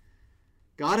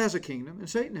 God has a kingdom, and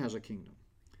Satan has a kingdom.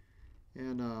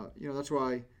 And, that's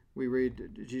why we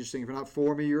read Jesus saying, if you're not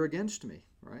for me, you're against me,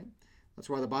 right? That's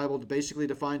why the Bible basically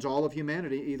defines all of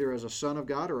humanity either as a son of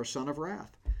God or a son of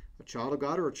wrath, a child of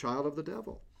God or a child of the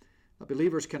devil. Now,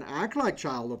 believers can act like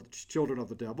children of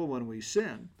the devil when we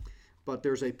sin, but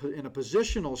in a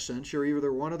positional sense, you're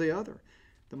either one or the other.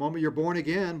 The moment you're born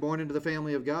again, born into the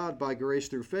family of God by grace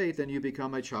through faith, then you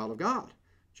become a child of God.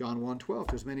 John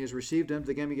 1:12, as many as received him,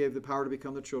 to them he gave the power to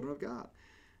become the children of God.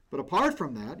 But apart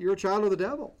from that, you're a child of the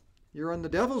devil. You're in the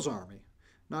devil's army,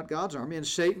 not God's army, and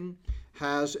Satan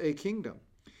has a kingdom.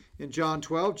 In John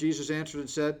 12, Jesus answered and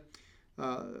said,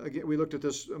 again, we looked at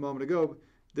this a moment ago,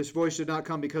 this voice did not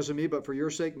come because of me, but for your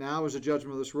sake. Now is the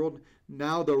judgment of this world.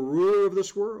 Now the ruler of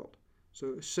this world.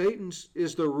 So Satan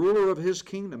is the ruler of his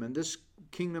kingdom, and this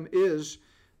kingdom is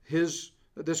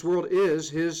this world is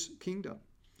his kingdom.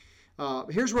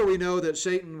 Here's where we know that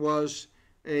Satan was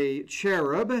a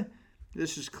cherub.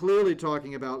 This is clearly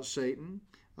talking about Satan.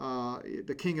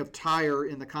 The king of Tyre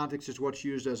in the context is what's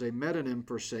used as a metonym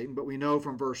for Satan, but we know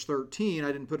from verse 13,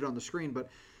 I didn't put it on the screen, but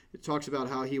it talks about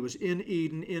how he was in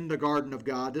Eden, in the garden of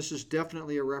God. This is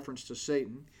definitely a reference to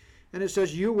Satan. And it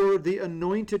says, you were the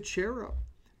anointed cherub.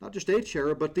 Not just a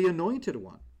cherub, but the anointed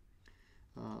one.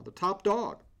 The top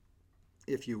dog,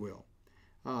 if you will.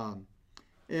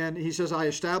 And he says, I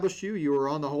established you. You were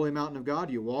on the holy mountain of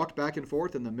God. You walked back and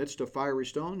forth in the midst of fiery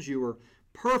stones. You were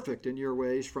perfect in your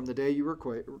ways from the day you were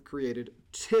created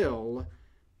till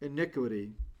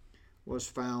iniquity was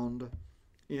found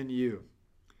in you.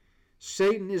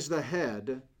 Satan is the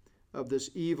head of this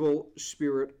evil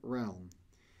spirit realm.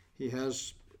 He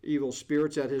has evil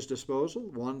spirits at his disposal.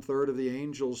 1/3 of the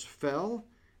angels fell,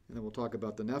 and then we'll talk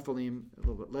about the Nephilim a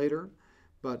little bit later.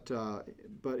 But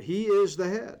he is the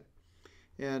head.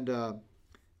 And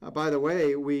by the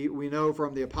way, we know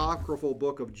from the apocryphal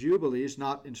book of Jubilees,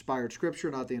 not inspired scripture,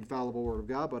 not the infallible word of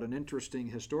God, but an interesting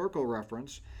historical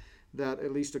reference, that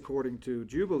at least according to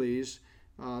Jubilees,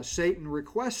 Satan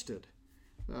requested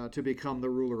to become the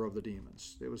ruler of the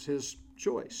demons. It was his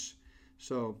choice.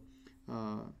 So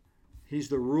he's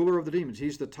the ruler of the demons.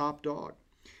 He's the top dog.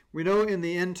 We know in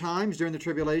the end times, during the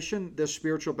tribulation, this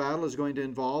spiritual battle is going to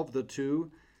involve the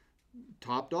two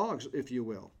top dogs, if you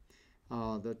will.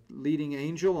 The leading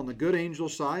angel on the good angel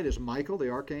side is Michael, the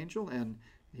archangel, and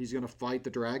he's going to fight the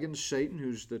dragon, Satan,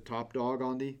 who's the top dog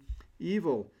on the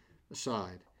evil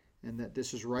side. And that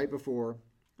this is right before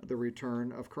the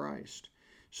return of Christ.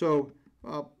 So,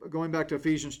 going back to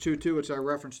Ephesians 2:2, which I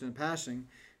referenced in passing,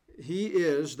 he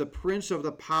is the prince of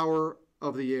the power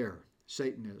of the air.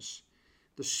 Satan is.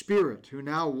 The spirit who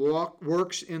now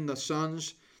works in the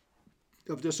sons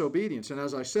of disobedience. And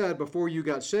as I said, before you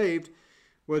got saved,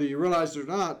 whether you realized it or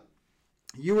not,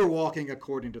 you were walking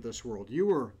according to this world. You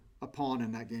were a pawn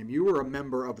in that game. You were a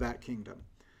member of that kingdom.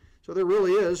 So there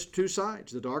really is two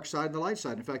sides, the dark side and the light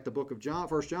side. In fact, the book of John,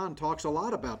 1 John, talks a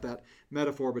lot about that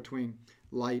metaphor between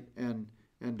light and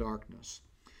darkness.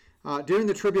 During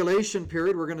the tribulation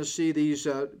period, we're going to see these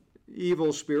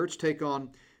evil spirits take on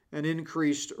an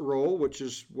increased role, which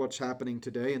is what's happening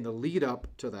today in the lead up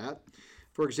to that.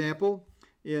 For example,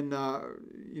 in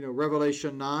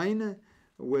Revelation 9,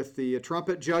 with the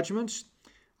trumpet judgments,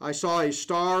 I saw a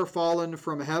star fallen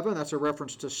from heaven. That's a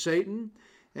reference to Satan,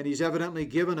 and he's evidently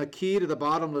given a key to the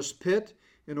bottomless pit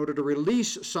in order to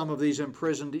release some of these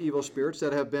imprisoned evil spirits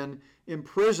that have been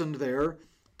imprisoned there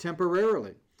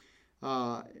temporarily.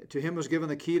 To him was given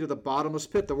the key to the bottomless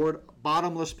pit. The word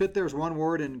bottomless pit, there's one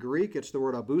word in Greek. It's the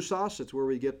word abyssos. It's where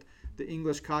we get the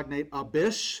English cognate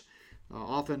abyss.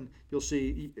 Often you'll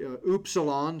see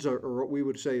upsilons, or what we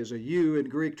would say is a U, in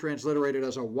Greek transliterated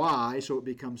as a Y, so it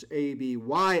becomes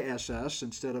A-B-Y-S-S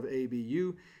instead of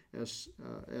A-B-U-S-S.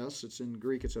 It's in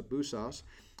Greek, it's abyssos.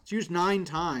 It's used 9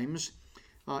 times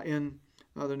in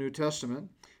the New Testament.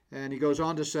 And he goes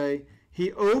on to say,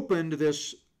 he opened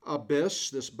this abyss,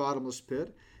 this bottomless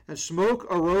pit, and smoke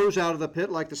arose out of the pit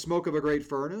like the smoke of a great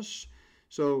furnace.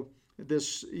 So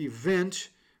this event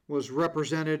was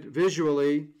represented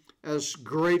visually as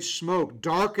great smoke,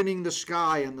 darkening the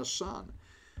sky and the sun.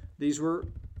 These were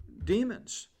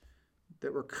demons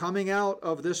that were coming out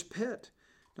of this pit.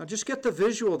 Now just get the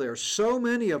visual there. So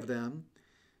many of them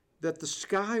that the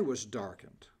sky was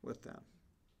darkened with them.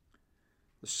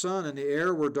 The sun and the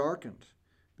air were darkened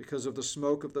because of the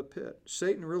smoke of the pit.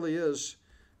 Satan really is,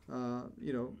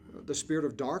 the spirit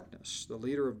of darkness, the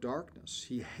leader of darkness.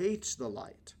 He hates the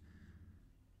light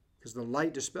because the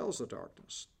light dispels the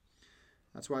darkness.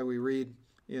 That's why we read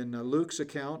in Luke's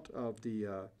account of the,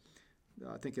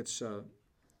 I think it's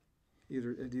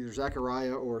either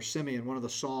Zechariah or Simeon, one of the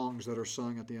songs that are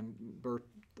sung at the birth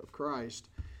of Christ,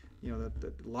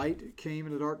 that light came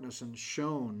into darkness and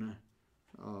shone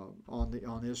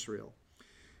on Israel.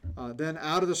 Then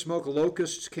out of the smoke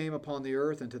locusts came upon the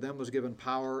earth, and to them was given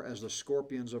power as the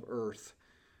scorpions of earth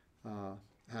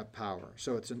have power.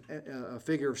 So it's a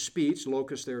figure of speech,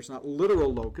 locusts there. It's not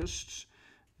literal locusts.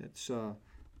 It's,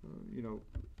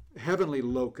 heavenly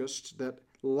locusts that,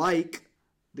 like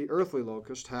the earthly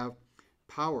locust, have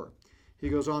power. He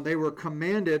goes on, they were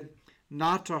commanded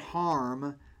not to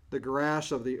harm the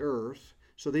grass of the earth.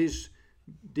 So these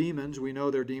demons, we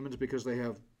know they're demons because they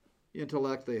have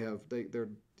intellect. They're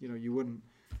you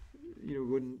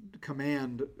wouldn't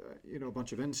command a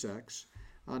bunch of insects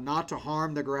not to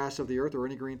harm the grass of the earth or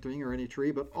any green thing or any tree,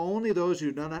 but only those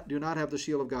who do not have the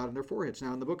seal of God in their foreheads.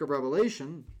 Now in the book of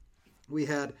Revelation, we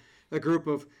had a group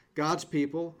of God's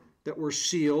people that were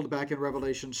sealed back in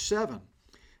Revelation 7,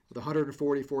 the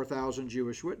 144,000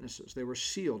 Jewish witnesses. They were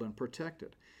sealed and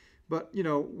protected. But,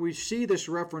 we see this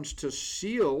reference to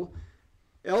seal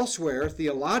elsewhere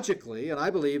theologically, and I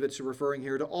believe it's referring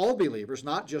here to all believers,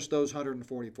 not just those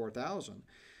 144,000.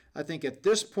 I think at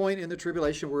this point in the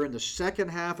tribulation, we're in the second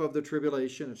half of the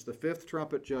tribulation. It's the 5th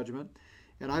trumpet judgment,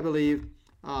 and I believe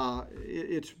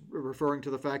it's referring to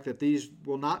the fact that these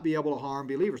will not be able to harm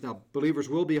believers. Now, believers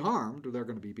will be harmed. They're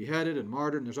going to be beheaded and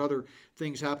martyred, and there's other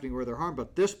things happening where they're harmed.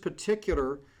 But this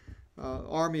particular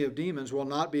army of demons will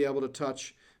not be able to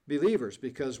touch believers,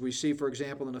 because we see, for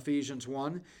example, in Ephesians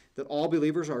 1, that all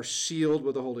believers are sealed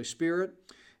with the Holy Spirit.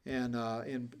 And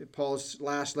in Paul's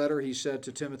last letter, he said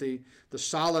to Timothy, the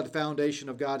solid foundation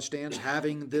of God stands,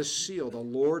 having this seal. The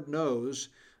Lord knows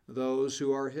those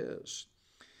who are his.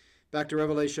 Back to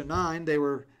Revelation 9, they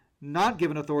were not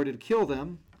given authority to kill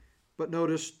them, but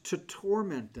notice, to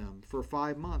torment them for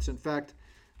 5 months. In fact,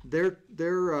 their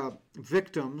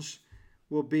victims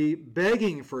will be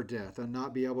begging for death and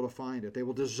not be able to find it. They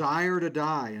will desire to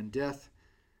die, and death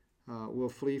will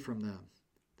flee from them.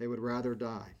 They would rather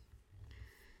die.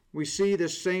 We see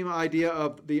this same idea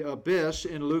of the abyss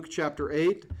in Luke chapter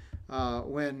 8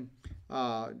 when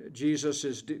Jesus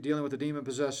is dealing with a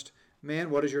demon-possessed man.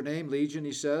 What is your name? Legion,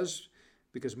 he says,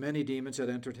 because many demons had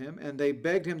entered him, and they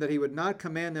begged him that he would not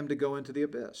command them to go into the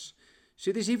abyss.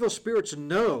 See, these evil spirits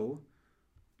know,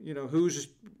 who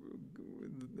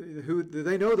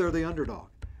they know they're the underdog.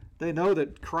 They know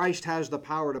that Christ has the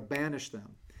power to banish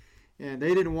them. And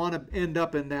they didn't want to end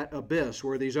up in that abyss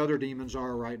where these other demons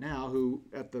are right now, who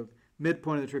at the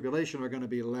midpoint of the tribulation are going to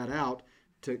be let out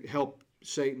to help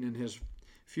Satan in his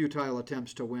futile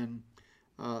attempts to win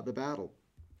the battle.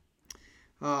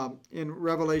 In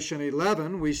Revelation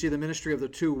 11, we see the ministry of the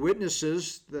 2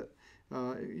 witnesses that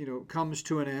comes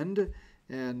to an end,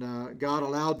 and God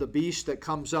allowed the beast that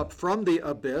comes up from the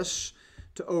abyss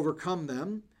to overcome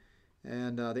them,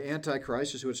 and the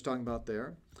Antichrist is who it's talking about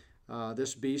there.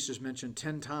 This beast is mentioned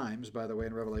 10 times, by the way,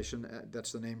 in Revelation.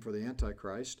 That's the name for the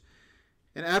Antichrist.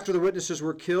 And after the witnesses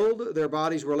were killed, their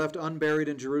bodies were left unburied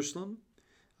in Jerusalem.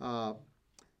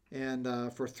 And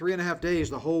for 3.5 days,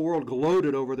 the whole world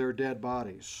gloated over their dead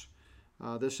bodies.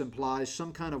 This implies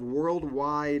some kind of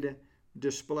worldwide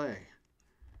display.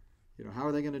 How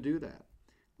are they going to do that?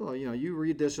 Well, you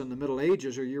read this in the Middle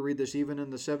Ages, or you read this even in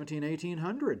the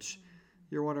 1800s.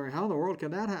 You're wondering, how in the world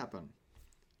can that happen?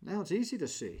 Now it's easy to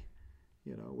see,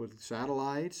 with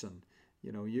satellites, and,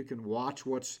 you can watch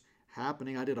what's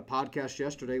happening. I did a podcast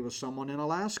yesterday with someone in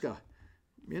Alaska.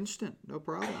 Instant, no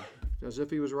problem, as if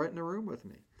he was right in the room with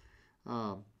me.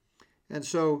 And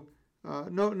so,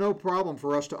 no problem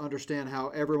for us to understand how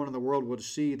everyone in the world would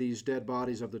see these dead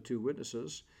bodies of the two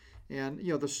witnesses. And,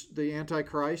 the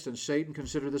Antichrist and Satan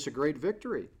consider this a great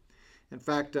victory. In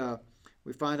fact,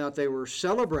 we find out they were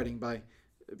celebrating by,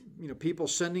 people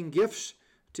sending gifts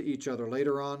to each other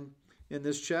later on in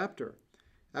this chapter.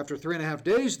 After 3.5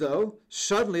 days, though,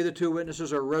 suddenly the two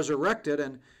witnesses are resurrected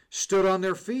and stood on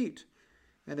their feet.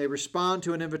 And they respond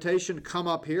to an invitation, come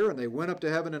up here, and they went up to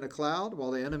heaven in a cloud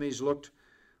while the enemies looked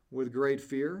with great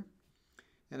fear.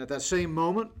 And at that same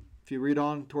moment, if you read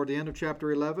on toward the end of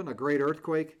chapter 11, a great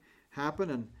earthquake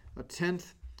happened, and a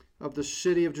tenth of the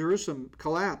city of Jerusalem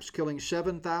collapsed, killing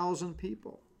 7,000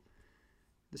 people.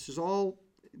 This is all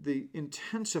the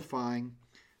intensifying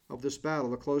of this battle,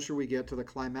 the closer we get to the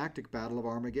climactic battle of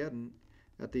Armageddon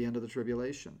at the end of the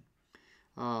tribulation.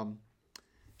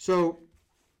 So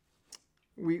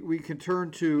we can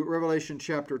turn to Revelation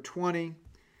chapter 20,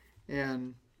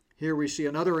 and here we see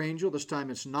another angel. This time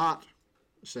it's not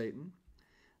Satan,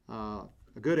 a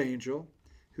good angel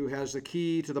who has the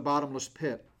key to the bottomless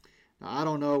pit. Now, I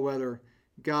don't know whether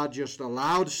God just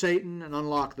allowed Satan and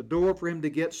unlocked the door for him to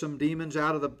get some demons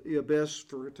out of the abyss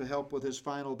to help with his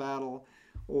final battle,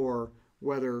 or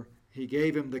whether he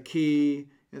gave him the key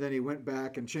and then he went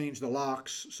back and changed the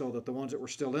locks so that the ones that were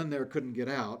still in there couldn't get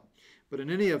out. But in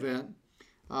any event,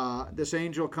 this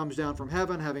angel comes down from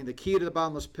heaven having the key to the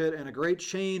bottomless pit and a great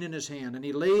chain in his hand. And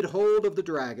he laid hold of the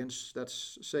dragons,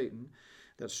 that's Satan,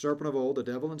 that serpent of old, the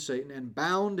devil and Satan, and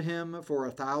bound him for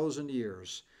 1,000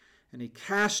 years. And he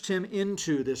cast him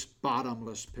into this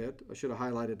bottomless pit, I should have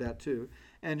highlighted that too,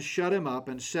 and shut him up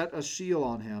and set a seal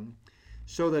on him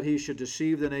so that he should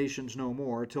deceive the nations no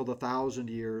more till the 1,000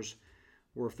 years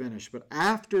were finished. But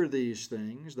after these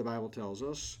things, the Bible tells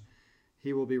us,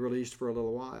 he will be released for a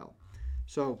little while.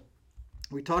 So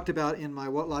we talked about in my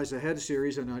What Lies Ahead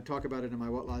series, and I talk about it in my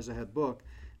What Lies Ahead book,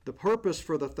 the purpose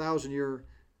for the 1,000-year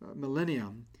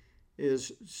millennium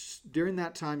is during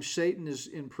that time Satan is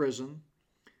in prison.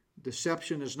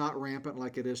 Deception is not rampant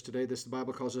like it is today. The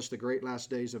Bible calls this the great last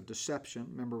days of deception.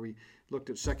 Remember, we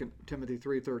looked at 2 Timothy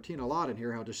 3:13 a lot in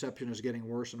here, how deception is getting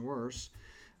worse and worse.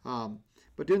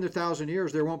 But during the 1,000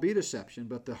 years, there won't be deception.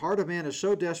 But the heart of man is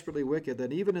so desperately wicked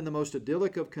that even in the most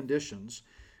idyllic of conditions,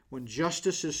 when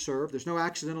justice is served, there's no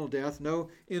accidental death, no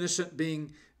innocent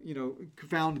being,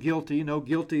 found guilty, no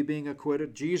guilty being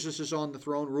acquitted. Jesus is on the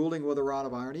throne ruling with a rod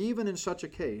of iron. Even in such a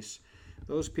case,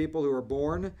 those people who are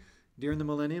born during the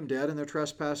millennium, dead in their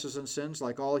trespasses and sins,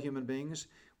 like all human beings,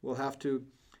 will have to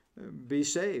be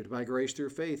saved by grace through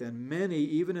faith. And many,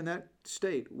 even in that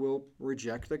state, will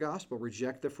reject the gospel,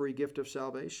 reject the free gift of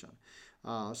salvation.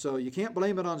 So you can't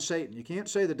blame it on Satan. You can't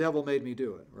say the devil made me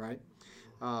do it, right?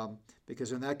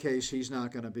 Because in that case, he's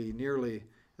not going to be nearly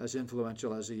as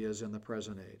influential as he is in the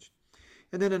present age.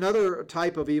 And then another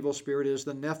type of evil spirit is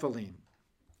the Nephilim.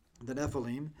 The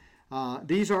Nephilim,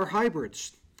 these are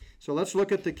hybrids. So let's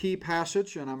look at the key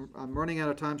passage, and I'm running out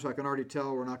of time, so I can already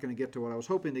tell we're not going to get to what I was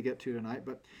hoping to get to tonight,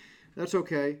 but that's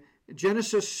okay.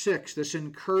 Genesis 6, this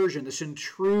incursion, this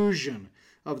intrusion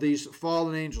of these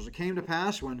fallen angels. It came to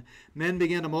pass when men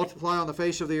began to multiply on the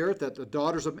face of the earth, that the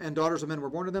daughters of men were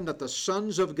born to them, that the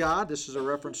sons of God, this is a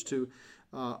reference to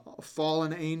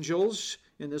fallen angels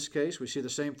in this case, we see the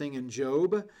same thing in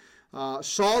Job,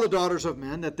 saw the daughters of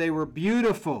men, that they were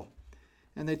beautiful,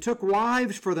 and they took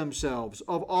wives for themselves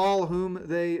of all whom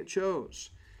they chose.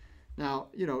 Now,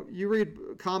 you read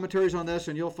commentaries on this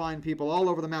and you'll find people all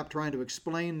over the map trying to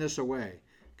explain this away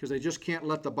because they just can't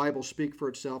let the Bible speak for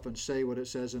itself and say what it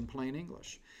says in plain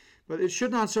English. But it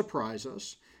should not surprise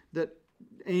us that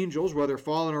angels, whether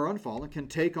fallen or unfallen, can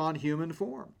take on human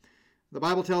form. The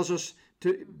Bible tells us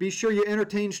to be sure you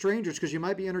entertain strangers because you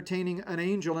might be entertaining an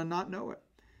angel and not know it.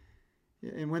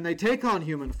 And when they take on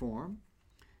human form,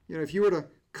 if you were to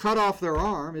cut off their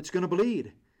arm, it's going to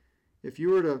bleed. If you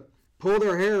were to pull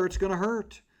their hair, it's going to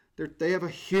hurt. They have a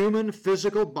human,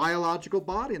 physical, biological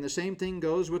body, and the same thing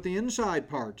goes with the inside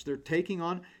parts. They're taking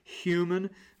on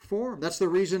human form. That's the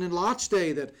reason in Lot's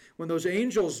day that when those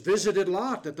angels visited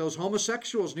Lot, that those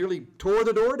homosexuals nearly tore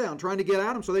the door down trying to get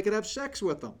at him so they could have sex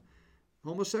with them.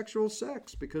 Homosexual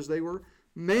sex, because they were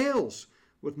males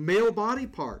with male body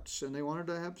parts, and they wanted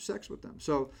to have sex with them.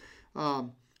 So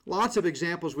lots of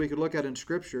examples we could look at in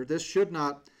Scripture. This should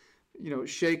not,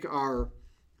 shake our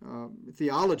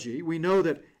theology. We know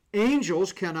that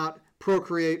angels cannot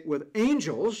procreate with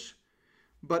angels,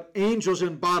 but angels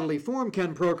in bodily form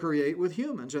can procreate with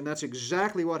humans, and that's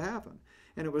exactly what happened.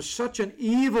 And it was such an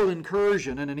evil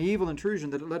incursion and an evil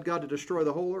intrusion that it led God to destroy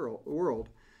the whole world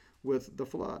with the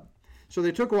flood. So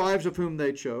they took wives of whom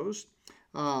they chose.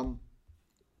 And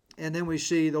then we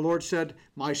see the Lord said,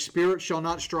 "My spirit shall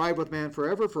not strive with man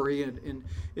forever, for he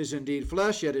is indeed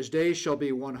flesh, yet his days shall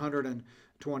be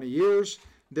 120 years.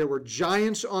 There were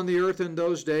giants on the earth in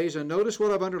those days," and notice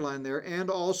what I've underlined there, "and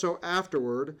also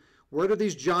afterward." Where did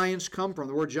these giants come from?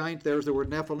 The word giant there is the word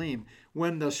Nephilim.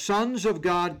 "When the sons of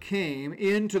God came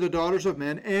into the daughters of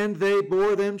men, and they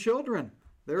bore them children."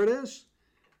 There it is.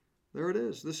 There it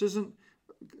is. This isn't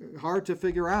hard to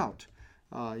figure out.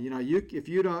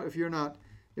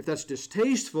 If that's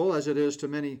distasteful, as it is to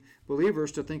many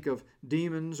believers, to think of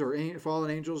demons or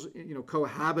fallen angels,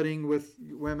 cohabiting with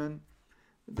women,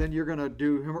 then you're going to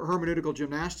do hermeneutical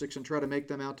gymnastics and try to make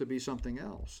them out to be something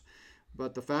else.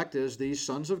 But the fact is, these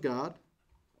sons of God,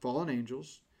 fallen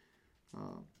angels,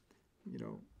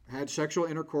 had sexual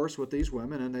intercourse with these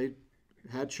women, and they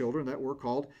had children that were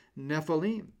called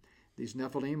Nephilim. These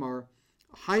Nephilim are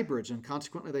hybrids, and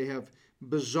consequently they have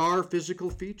bizarre physical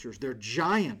features. They're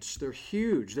giants. They're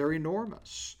huge. They're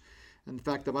enormous. In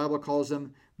fact, the Bible calls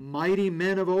them mighty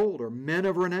men of old, or men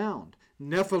of renown.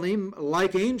 Nephilim,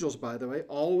 like angels, by the way,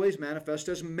 always manifest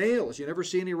as males. You never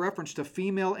see any reference to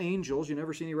female angels. You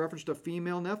never see any reference to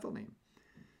female Nephilim.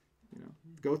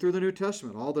 Go through the New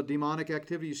Testament. All the demonic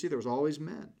activity you see, there was always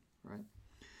men, right?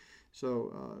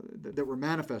 So that were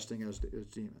manifesting as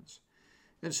demons.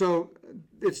 And so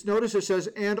notice it says,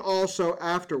 "and also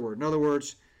afterward." In other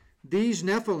words, these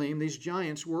Nephilim, these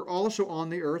giants, were also on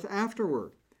the earth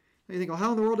afterward. And you think, well,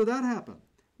 how in the world did that happen?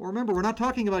 Well, remember, we're not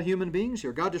talking about human beings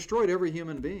here. God destroyed every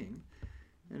human being,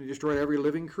 and he destroyed every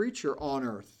living creature on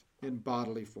earth in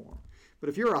bodily form. But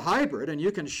if you're a hybrid and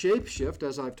you can shapeshift,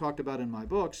 as I've talked about in my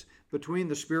books, between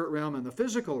the spirit realm and the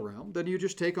physical realm, then you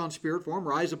just take on spirit form,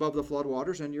 rise above the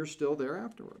floodwaters, and you're still there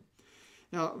afterward.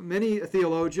 Now, many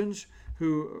theologians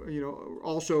who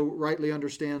also rightly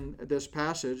understand this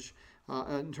passage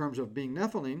in terms of being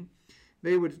Nephilim,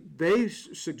 they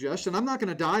suggest, and I'm not going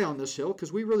to die on this hill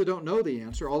because we really don't know the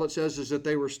answer. All it says is that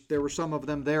there were some of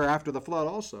them there after the flood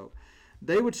also.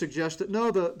 They would suggest that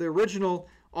no, the original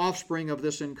offspring of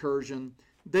this incursion,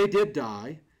 they did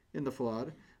die in the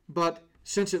flood, but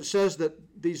since it says that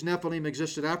these Nephilim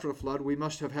existed after the flood, we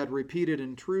must have had repeated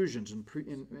intrusions and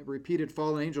repeated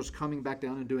fallen angels coming back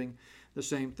down and doing the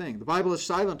same thing. The Bible is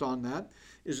silent on that.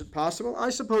 Is it possible?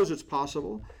 I suppose it's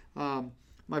possible.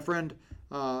 My friend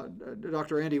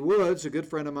Dr. Andy Woods, a good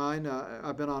friend of mine,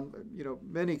 I've been on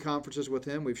many conferences with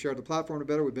him. We've shared the platform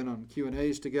together. We've been on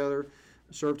Q&As together,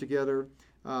 served together.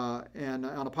 And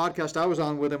on a podcast I was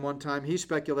on with him one time, he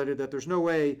speculated that there's no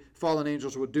way fallen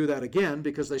angels would do that again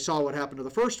because they saw what happened to the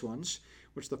first ones,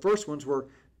 which the first ones were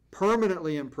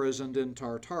permanently imprisoned in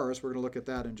Tartarus. We're going to look at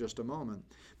that in just a moment.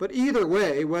 But either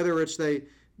way, whether it's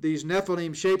these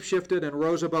Nephilim shapeshifted and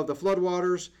rose above the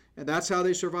floodwaters, and that's how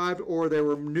they survived, or there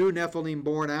were new Nephilim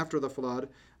born after the flood,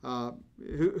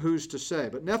 who's to say?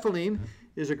 But Nephilim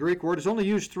is a Greek word. It's only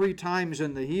used 3 times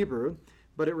in the Hebrew,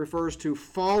 but it refers to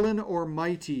fallen or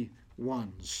mighty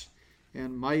ones.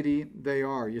 And mighty they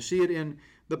are. You see it in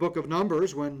the book of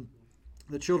Numbers when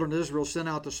the children of Israel sent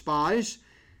out the spies,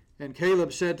 and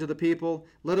Caleb said to the people,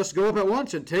 "Let us go up at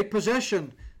once and take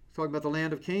possession," talking about the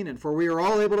land of Canaan, "for we are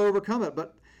all able to overcome it."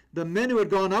 But the men who had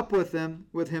gone up with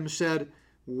him said,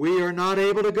 "We are not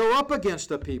able to go up against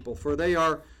the people, for they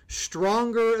are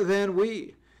stronger than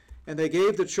we." And they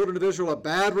gave the children of Israel a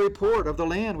bad report of the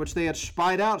land which they had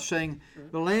spied out, saying,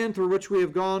 "The land through which we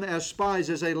have gone as spies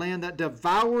is a land that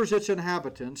devours its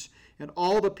inhabitants, and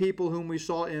all the people whom we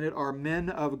saw in it are men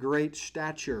of great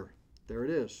stature." There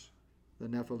it is, the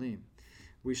Nephilim.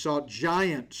 We saw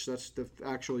giants. That's the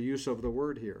actual use of the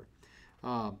word here.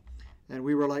 And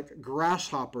we were like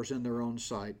grasshoppers in their own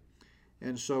sight,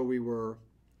 and so we were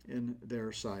in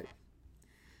their sight.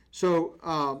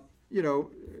 So,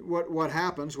 what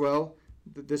happens? Well,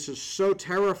 this is so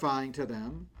terrifying to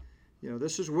them.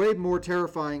 This is way more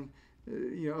terrifying,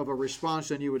 of a response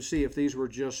than you would see if these were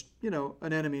just,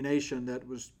 an enemy nation that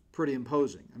was pretty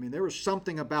imposing. I mean, there was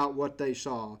something about what they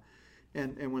saw,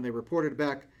 and when they reported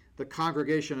back, the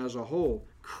congregation as a whole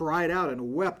cried out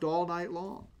and wept all night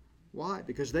long. Why?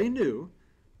 Because they knew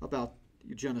about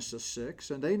Genesis 6,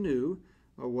 and they knew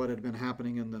what had been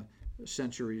happening in the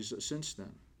centuries since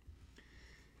then.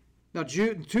 Now,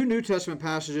 two New Testament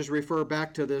passages refer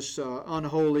back to this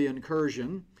unholy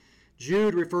incursion.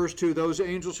 Jude refers to those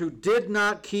angels who did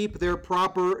not keep their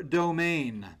proper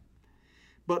domain,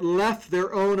 but left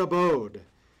their own abode,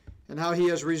 and how he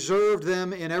has reserved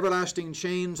them in everlasting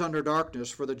chains under darkness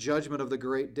for the judgment of the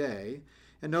great day.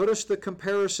 And notice the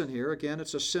comparison here. Again,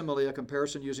 it's a simile, a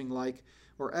comparison using like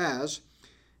or as.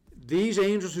 These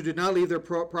angels who did not leave their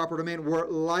proper domain were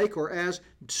like or as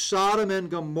Sodom and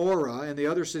Gomorrah and the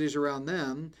other cities around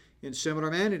them, in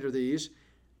similar manner to these.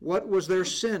 What was their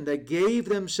sin? They gave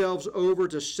themselves over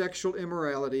to sexual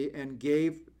immorality and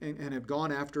have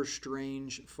gone after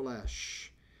strange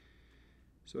flesh.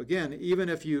 So again, even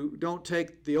if you don't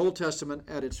take the Old Testament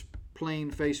at its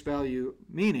plain face value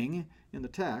meaning in the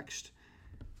text,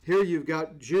 here you've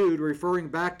got Jude referring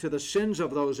back to the sins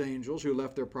of those angels who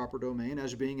left their proper domain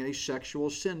as being a sexual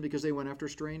sin because they went after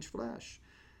strange flesh.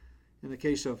 In the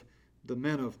case of the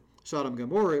men of Sodom and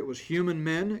Gomorrah, it was human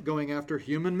men going after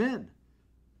human men.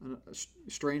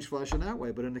 Strange flesh in that way.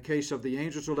 But in the case of the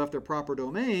angels who left their proper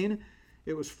domain,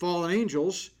 it was fallen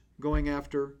angels going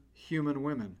after human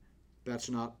women.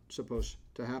 That's not supposed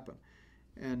to happen.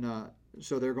 And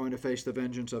so they're going to face the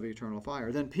vengeance of eternal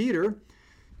fire. Then Peter,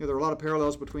 there are a lot of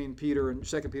parallels between Peter and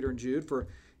 2 Peter and Jude. For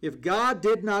if God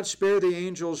did not spare the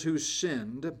angels who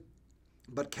sinned,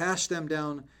 but cast them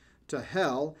down to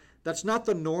hell, that's not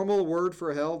the normal word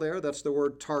for hell there. That's the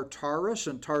word Tartarus,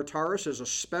 and Tartarus is a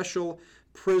special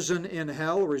prison in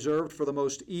hell reserved for the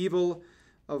most evil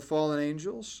of fallen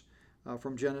angels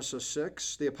from Genesis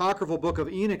 6. The apocryphal book of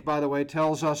Enoch, by the way,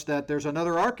 tells us that there's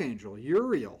another archangel,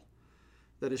 Uriel,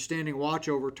 that is standing watch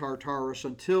over Tartarus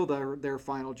until their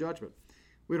final judgment.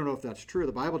 We don't know if that's true.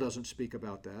 The Bible doesn't speak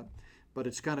about that. But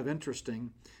it's kind of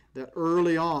interesting that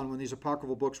early on, when these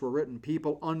apocryphal books were written,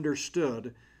 people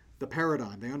understood the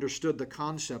paradigm. They understood the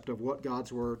concept of what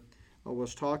God's Word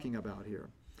was talking about here.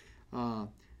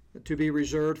 To be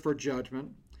reserved for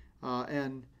judgment,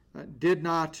 and did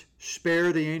not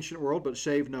spare the ancient world, but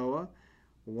saved Noah,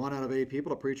 one out of 8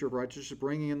 people, a preacher of righteousness,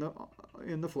 bringing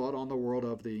in the flood on the world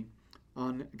of the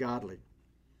ungodly.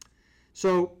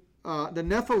 So the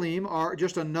Nephilim are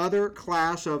just another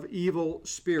class of evil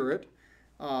spirit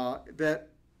that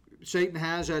Satan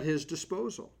has at his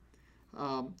disposal.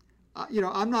 I'm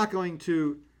not going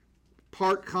to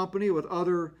part company with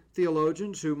other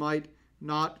theologians who might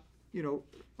not,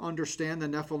 understand the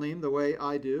Nephilim the way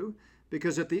I do,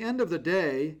 because at the end of the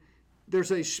day,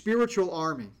 there's a spiritual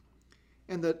army,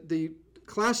 and the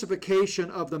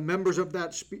classification of the members of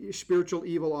that spiritual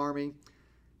evil army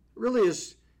really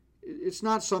it's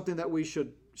not something that we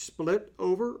should split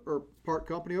over or part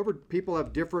company over. People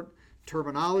have different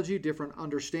terminology, different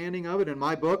understanding of it. In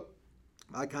my book,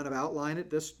 I kind of outline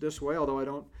it this way, although I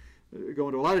don't go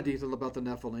into a lot of detail about the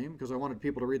Nephilim because I wanted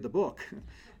people to read the book.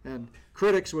 And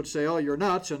critics would say, "Oh, you're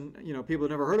nuts," and people who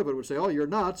never heard of it would say, "Oh, you're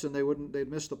nuts," and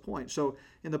they'd miss the point. So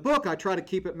in the book, I try to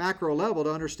keep it macro level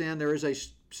to understand there is a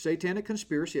satanic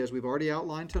conspiracy, as we've already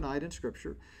outlined tonight in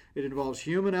Scripture. It involves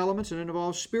human elements and it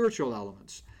involves spiritual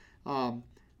elements.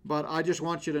 But I just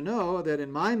want you to know that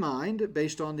in my mind,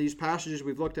 based on these passages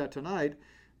we've looked at tonight,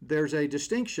 there's a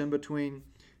distinction between,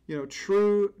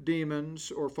 true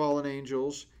demons or fallen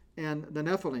angels and the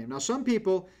Nephilim. Now, some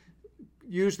people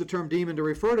use the term demon to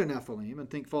refer to Nephilim and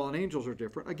think fallen angels are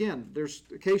different. Again, there's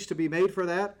a case to be made for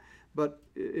that, but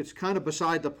it's kind of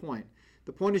beside the point.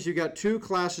 The point is you've got two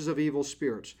classes of evil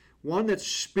spirits. One that's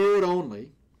spirit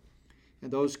only,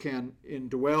 and those can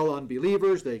indwell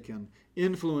unbelievers, they can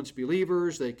influence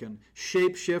believers, they can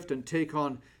shape-shift and take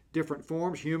on different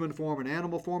forms, human form and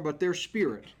animal form, but they're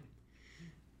spirit.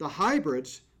 The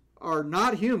hybrids are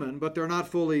not human, but they're not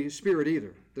fully spirit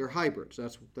either. They're hybrids.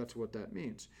 That's what that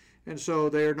means. And so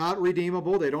they're not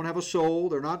redeemable. They don't have a soul.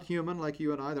 They're not human like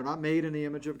you and I. They're not made in the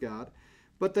image of God.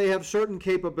 But they have certain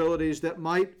capabilities that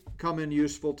might come in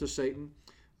useful to Satan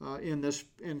in this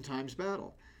end times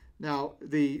battle. Now,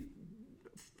 the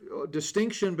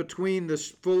distinction between the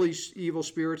fully evil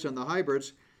spirits and the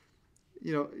hybrids,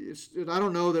 I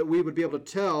don't know that we would be able to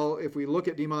tell if we look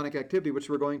at demonic activity, which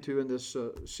we're going to in this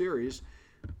series,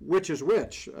 which is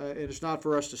which. It's not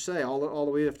for us to say.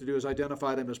 All we have to do is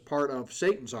identify them as part of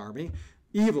Satan's army,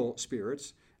 evil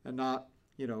spirits, and not,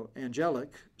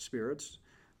 angelic spirits.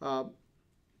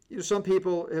 Some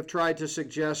people have tried to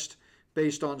suggest,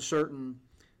 based on certain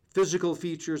physical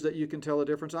features, that you can tell a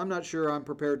difference. I'm not sure I'm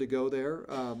prepared to go there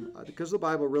because the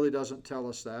Bible really doesn't tell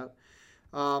us that.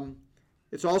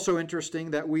 It's also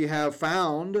interesting that we have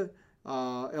found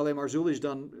L.A. Marzulli's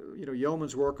done,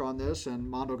 yeoman's work on this, and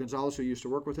Mondo Gonzalez, who used to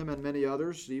work with him, and many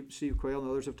others, Steve Quayle and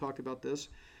others have talked about this.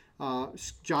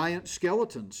 giant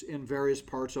skeletons in various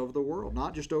parts of the world,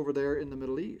 not just over there in the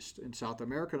Middle East, in South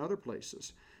America and other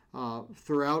places,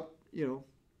 throughout,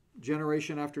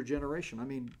 generation after generation. I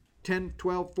mean, 10,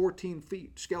 12, 14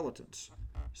 feet skeletons.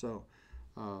 So,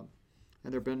 and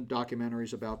there have been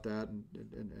documentaries about that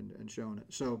and shown it.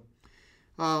 So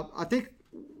I think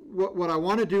what I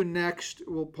want to do next,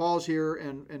 we'll pause here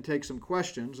and take some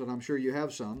questions, and I'm sure you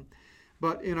have some.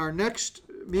 But in our next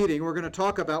meeting, we're going to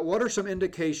talk about what are some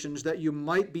indications that you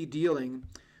might be dealing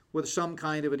with some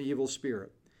kind of an evil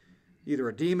spirit. Either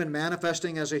a demon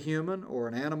manifesting as a human or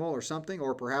an animal or something,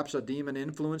 or perhaps a demon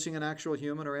influencing an actual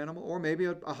human or animal, or maybe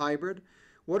a hybrid.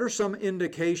 What are some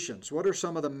indications? What are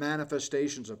some of the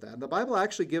manifestations of that? And the Bible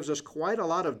actually gives us quite a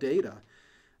lot of data,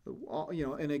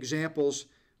 and examples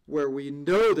where we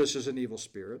know this is an evil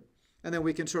spirit, and then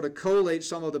we can sort of collate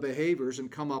some of the behaviors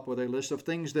and come up with a list of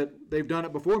things that they've done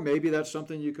it before. Maybe that's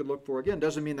something you could look for again.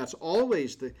 Doesn't mean that's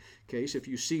always the case. If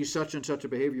you see such and such a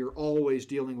behavior, you're always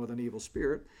dealing with an evil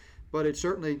spirit. But it's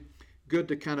certainly good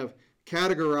to kind of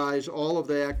categorize all of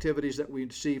the activities that we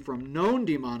see from known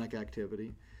demonic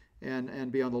activity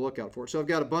and be on the lookout for it. So I've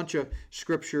got a bunch of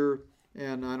scripture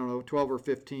and, 12 or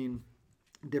 15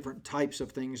 different types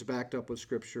of things backed up with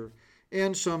scripture,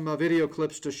 and some video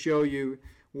clips to show you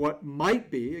what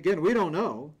might be. Again, we don't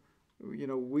know.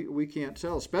 We can't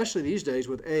tell, especially these days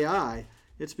with AI.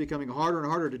 It's becoming harder and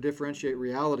harder to differentiate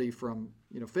reality from,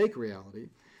 fake reality.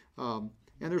 And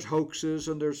there's hoaxes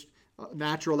and there's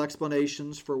natural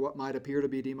explanations for what might appear to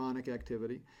be demonic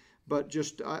activity. But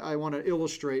just, I want to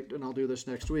illustrate, and I'll do this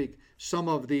next week, some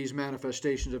of these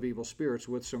manifestations of evil spirits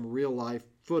with some real-life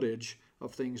footage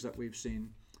of things that we've seen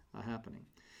happening.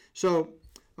 So,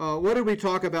 what did we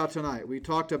talk about tonight? We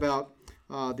talked about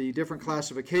the different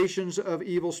classifications of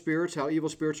evil spirits, how evil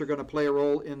spirits are going to play a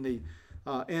role in the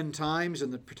end times,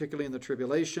 and particularly in the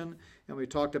tribulation. And we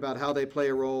talked about how they play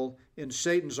a role in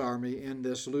Satan's army in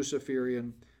this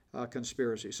Luciferian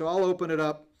conspiracy. So I'll open it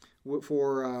up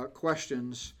for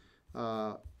questions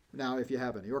now, if you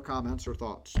have any, or comments or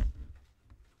thoughts.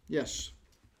 Yes.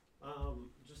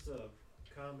 Just a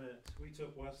comment. We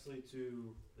took Wesley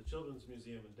to the Children's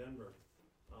Museum in Denver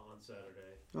on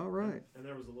Saturday. All right. And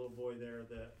there was a little boy there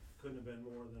that couldn't have been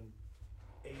more than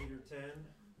 8 or 10,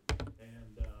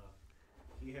 and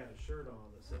he had a shirt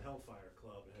on that said Hellfire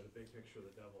Club. It had a big picture of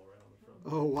the devil right on the front.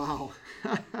 Oh, wow.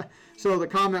 So the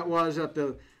comment was at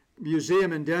the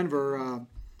museum in Denver,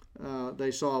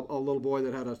 they saw a little boy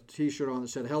that had a T-shirt on that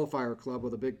said Hellfire Club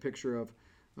with a big picture of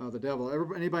the devil.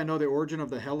 Anybody know the origin of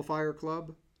the Hellfire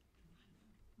Club?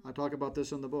 I talk about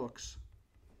this in the books.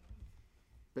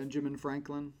 Benjamin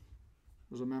Franklin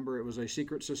was a member. It was a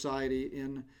secret society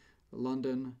in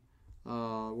London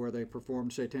where they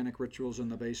performed satanic rituals in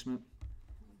the basement.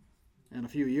 And a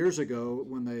few years ago,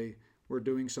 when they were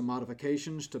doing some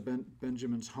modifications to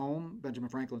Benjamin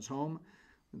Franklin's home,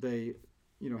 they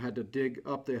had to dig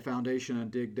up the foundation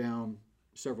and dig down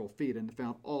several feet and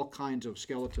found all kinds of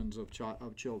skeletons of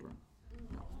children.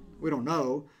 Now, we don't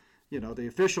know. The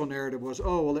official narrative was,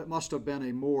 it must have been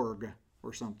a morgue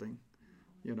or something,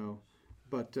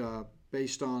 But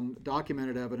based on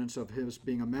documented evidence of his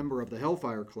being a member of the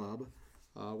Hellfire Club,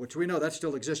 which we know that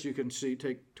still exists. You can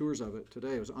take tours of it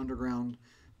today. It was an underground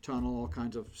tunnel, all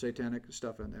kinds of satanic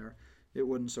stuff in there. It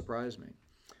wouldn't surprise me.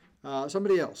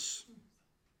 Somebody else.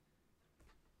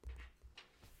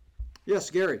 Yes,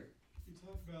 Gary. You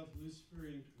talk about the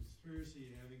Luciferian conspiracy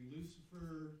having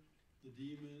Lucifer, the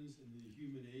demons, and the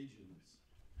human agents.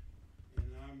 And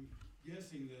I'm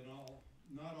guessing that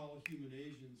not all human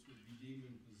agents would be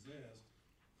demon possessed,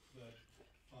 but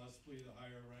possibly the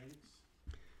higher ranks.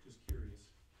 Just curious.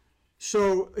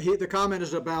 So the comment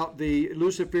is about the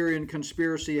Luciferian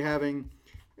conspiracy having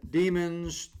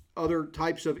demons, other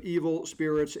types of evil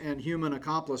spirits, and human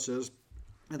accomplices.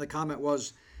 And the comment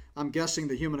was, I'm guessing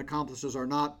the human accomplices are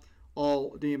not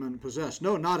all demon possessed.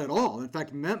 No, not at all. In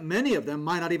fact, many of them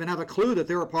might not even have a clue that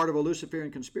they're a part of a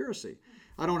Luciferian conspiracy.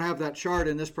 I don't have that chart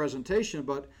in this presentation,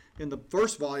 but in the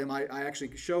first volume, I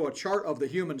actually show a chart of the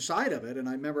human side of it. And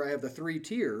I remember I have the 3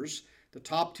 tiers, the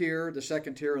top tier, the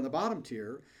second tier, and the bottom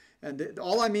tier. And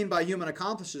all I mean by human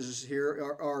accomplices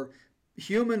here are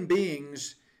human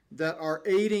beings that are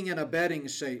aiding and abetting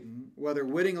Satan, whether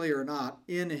wittingly or not,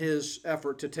 in his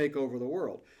effort to take over the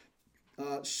world.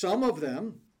 Some of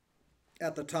them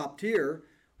at the top tier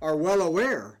are well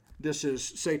aware this is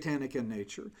satanic in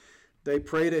nature. They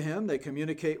pray to him, they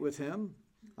communicate with him.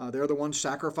 They're the ones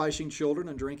sacrificing children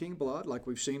and drinking blood, like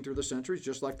we've seen through the centuries,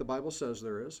 just like the Bible says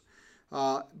there is.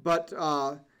 But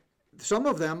some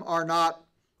of them are not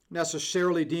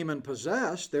necessarily demon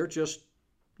possessed. They're just,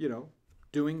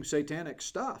 doing satanic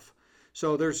stuff.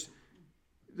 So there's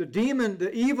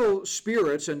the evil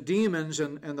spirits and demons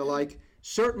and the like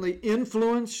certainly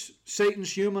influence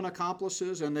Satan's human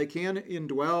accomplices, and they can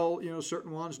indwell,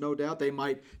 certain ones, no doubt. They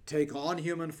might take on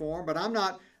human form, but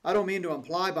I don't mean to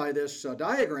imply by this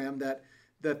diagram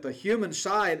that the human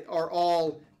side are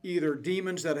all either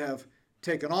demons that have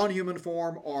taken on human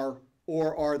form or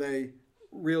are they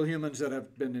real humans that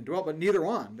have been indwelt, but neither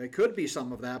one. They could be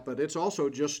some of that, but it's also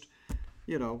just,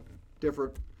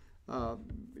 different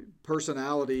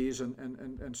personalities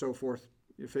and so forth,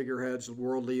 figureheads,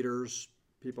 world leaders,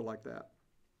 people like that.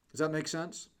 Does that make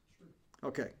sense? Sure.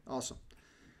 Okay, awesome.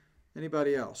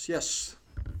 Anybody else? Yes?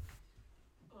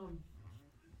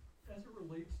 As it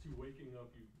relates to waking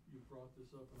up, you brought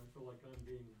this up, and I feel like I'm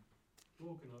being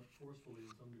woken up forcefully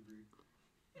to some degree,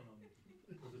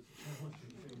 because it's a challenging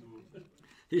thing to...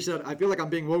 He said, I feel like I'm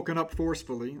being woken up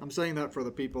forcefully. I'm saying that for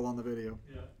the people on the video.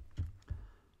 Yeah.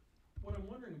 What I'm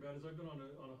wondering about is I've been on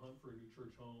a hunt for a new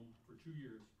church home for 2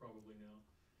 years probably now.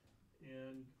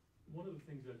 And one of the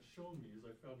things that's shown me is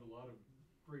I found a lot of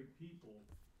great people,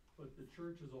 but the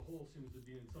church as a whole seems to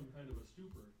be in some kind of a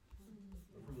stupor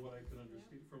from what I can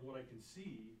understand, from what I can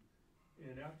see.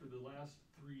 And after the last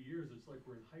 3 years, it's like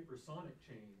we're in hypersonic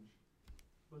change,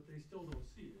 but they still don't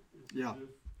see it. It's as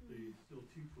if they still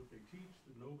teach what they teach,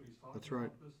 that nobody's talking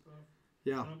about this stuff.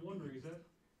 Yeah. And I'm wondering, is that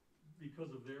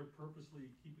because of their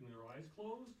purposely keeping their eyes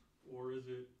closed, or is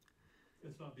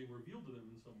it's not being revealed to them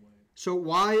in some way? So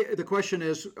the question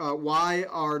is, why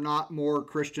are not more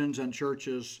Christians and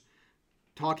churches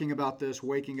talking about this,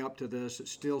 waking up to this? It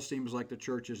still seems like the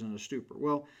church is in a stupor.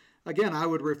 Well, again, I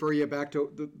would refer you back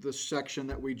to the section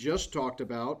that we just talked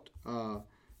about, the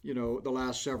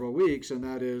last several weeks, and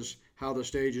that is how the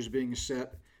stage is being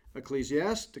set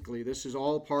ecclesiastically. This is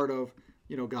all part of,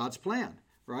 God's plan,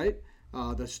 right?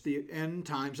 That's the end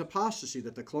times apostasy,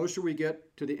 that the closer we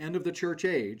get to the end of the church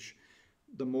age,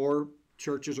 the more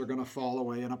churches are going to fall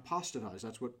away and apostatize.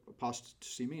 That's what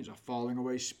apostasy means, a falling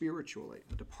away spiritually,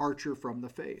 a departure from the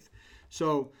faith.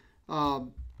 So,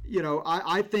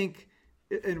 I think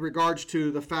in regards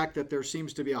to the fact that there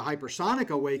seems to be a hypersonic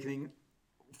awakening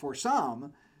for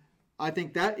some, I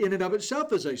think that in and of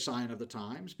itself is a sign of the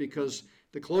times, because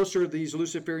the closer these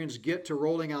Luciferians get to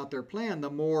rolling out their plan, the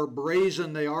more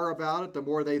brazen they are about it, the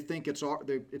more they think it's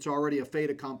already a fait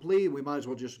accompli, we might as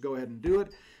well just go ahead and do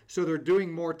it. So they're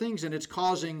doing more things, and it's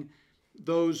causing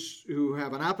those who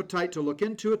have an appetite to look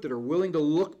into it, that are willing to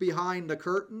look behind the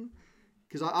curtain,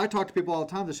 because I talk to people all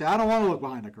the time that say, I don't want to look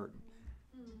behind the curtain.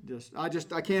 I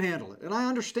can't handle it. And I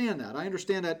understand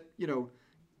that.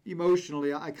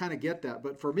 Emotionally, I kind of get that.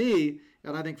 But for me,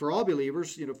 and I think for all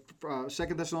believers, 1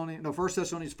 Thessalonians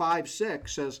 5:6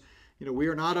 says, we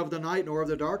are not of the night nor of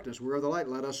the darkness. We're of the light.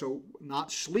 Let us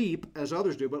not sleep as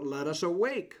others do, but let us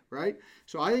awake, right?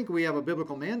 So I think we have a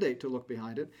biblical mandate to look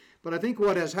behind it. But I think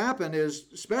what has happened is,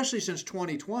 especially since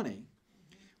 2020,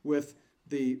 with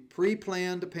the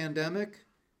pre-planned pandemic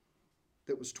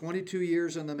that was 22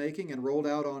 years in the making and rolled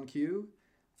out on cue,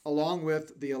 along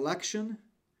with the election,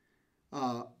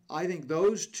 I think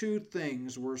those two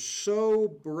things were so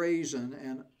brazen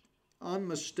and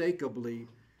unmistakably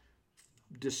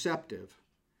deceptive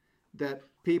that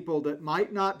people that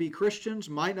might not be Christians,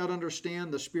 might not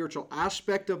understand the spiritual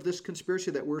aspect of this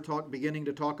conspiracy that we're beginning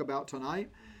to talk about tonight,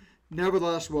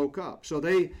 nevertheless woke up. So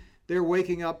they're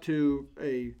waking up to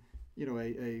a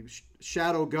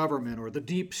shadow government, or the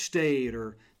deep state,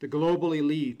 or the global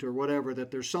elite, or whatever,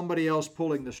 that there's somebody else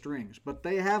pulling the strings. But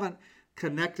they haven't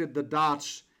connected the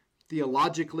dots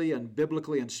theologically and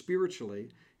biblically and spiritually.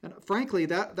 And frankly,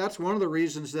 that's one of the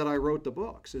reasons that I wrote the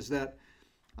books, is that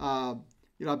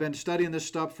I've been studying this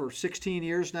stuff for 16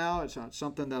 years now. It's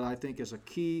something that I think is a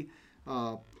key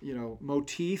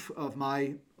motif of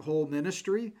my whole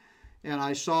ministry. And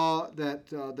I saw that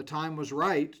the time was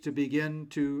right to begin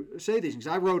to say these things.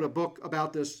 I wrote a book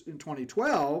about this in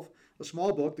 2012, a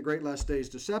small book, The Great Last Days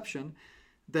Deception,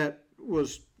 that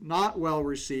was not well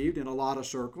received in a lot of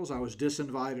circles. I was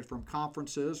disinvited from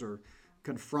conferences, or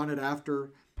confronted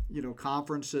after,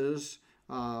 conferences.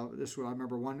 I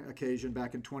remember one occasion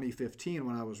back in 2015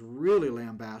 when I was really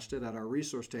lambasted at our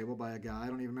resource table by a guy. I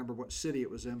don't even remember what city it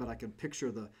was in, but I can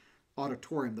picture the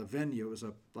auditorium, the venue. It was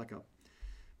like a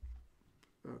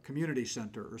community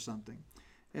center or something.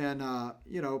 And,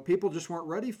 people just weren't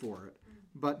ready for it.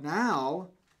 But now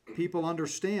people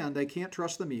understand they can't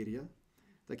trust the media.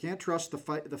 They can't trust the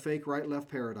fake right-left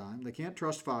paradigm. They can't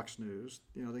trust Fox News.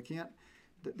 They can't.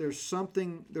 There's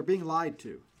something, they're being lied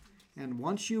to. And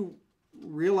once you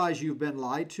realize you've been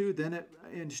lied to, then it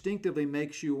instinctively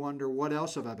makes you wonder, what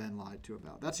else have I been lied to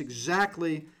about? That's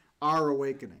exactly our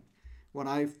awakening. When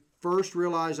I first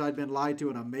realized I'd been lied to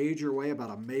in a major way about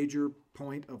a major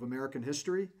point of American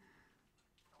history,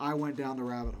 I went down the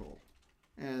rabbit hole.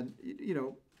 And,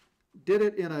 did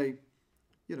it in a,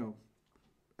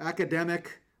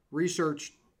 academic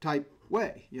research type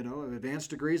way. Advanced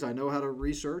degrees, I know how to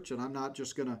research, and I'm not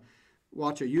just going to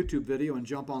watch a YouTube video and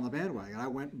jump on the bandwagon. I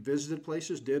went and visited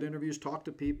places, did interviews, talked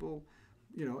to people,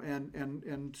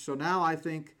 and so now I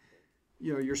think,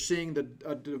 you're seeing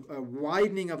a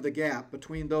widening of the gap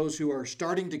between those who are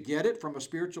starting to get it from a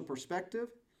spiritual perspective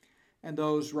and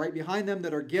those right behind them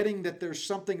that are getting that there's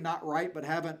something not right but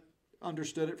haven't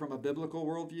understood it from a biblical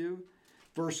worldview,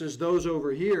 versus those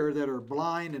over here that are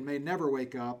blind and may never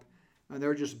wake up, and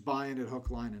they're just buying it hook,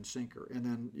 line, and sinker. And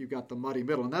then you've got the muddy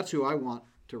middle, and that's who I want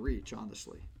to reach,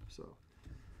 honestly. So,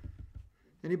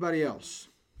 anybody else?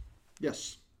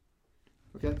 Yes.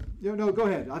 Okay. No, go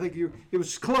ahead. I think it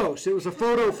was close. It was a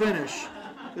photo finish.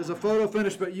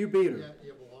 But you beat her. Yeah,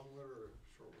 you have a long one or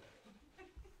a short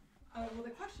one? Well,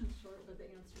 the question's short, but the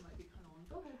answer might be kind of long.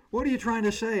 Go ahead. What are you trying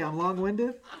to say? I'm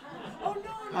long-winded? Oh,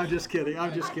 no. I'm just kidding.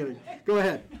 Go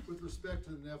ahead. With respect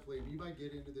to the Nephilim, you might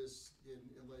get into this in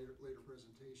later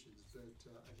presentations, but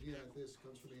again, this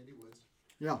comes from Andy Woods.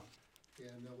 Yeah.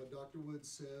 And what Dr. Woods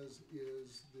says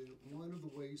is that one of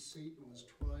the ways Satan was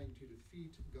trying to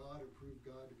defeat God and prove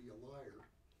God to be a liar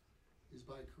is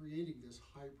by creating this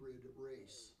hybrid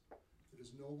race that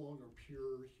is no longer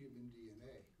pure human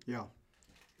DNA. Yeah.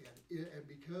 And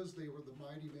because they were the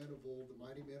mighty men of old, the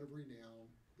mighty men of renown,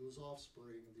 those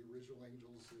offspring of the original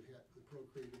angels that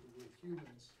procreated with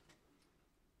humans,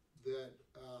 that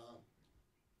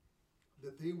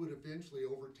they would eventually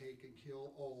overtake and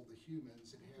kill all the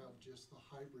humans and have just the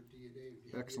hybrid DNA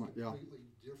be Excellent, a completely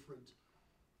different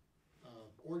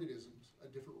organisms, a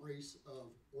different race of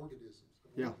organisms,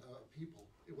 of people.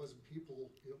 It wasn't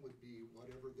people; it would be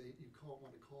whatever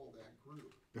want to call that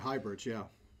group. The hybrids, yeah.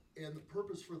 And the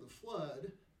purpose for the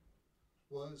flood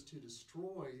was to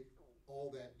destroy all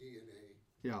that DNA.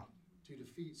 Yeah. To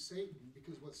defeat Satan,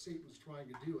 because what Satan was trying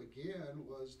to do again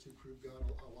was to prove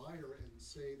God a liar and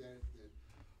say that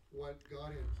what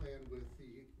God had planned with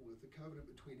the covenant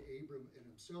between Abram and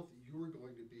himself, that you were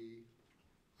going to be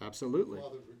Absolutely. the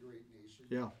father of a great nation.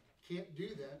 Yeah. Can't do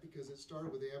that because it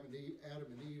started with Adam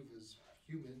and Eve as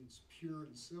humans, pure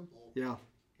and simple. Yeah.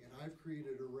 And I've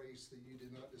created a race that you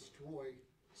did not destroy,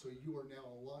 so you are now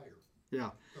a liar.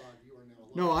 Yeah. God, you are now a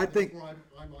liar. No, I think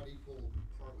I'm on equal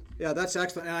par with you. Yeah, that's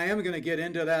excellent. And I am going to get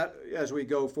into that as we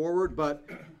go forward, but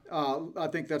I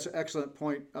think that's an excellent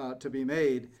point to be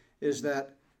made, is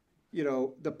that,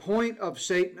 the point of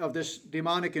Satan, of this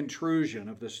demonic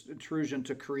intrusion,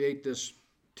 to create this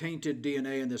tainted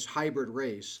DNA and this hybrid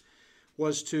race,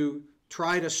 was to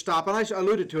try to stop, and I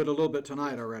alluded to it a little bit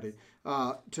tonight already,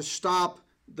 to stop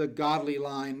the godly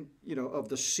line, of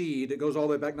the seed. It goes all the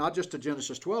way back, not just to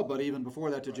Genesis 12, but even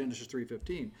before that to Genesis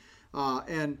 3:15.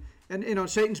 And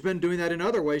Satan's been doing that in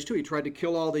other ways too. He tried to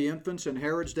kill all the infants in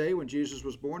Herod's day when Jesus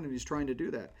was born, and he's trying to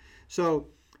do that. So,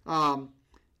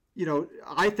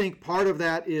 I think part of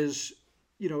that is,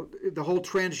 the whole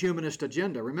transhumanist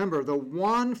agenda. Remember, the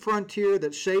one frontier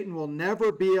that Satan will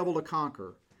never be able to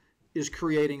conquer is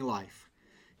creating life.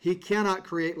 He cannot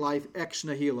create life ex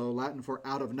nihilo, Latin for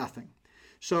out of nothing.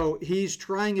 So he's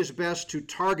trying his best to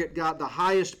target God, the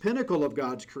highest pinnacle of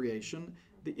God's creation,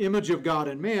 the image of God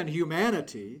in man,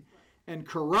 humanity, and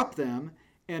corrupt them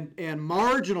and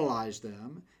marginalize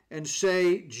them and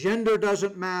say gender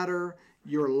doesn't matter,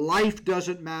 your life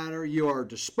doesn't matter, you are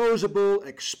disposable,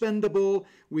 expendable,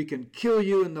 we can kill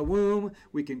you in the womb,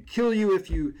 we can kill you if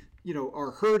you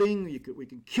are hurting, we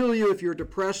can kill you if you're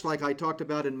depressed, like I talked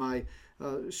about in my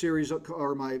series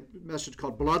or my message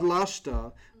called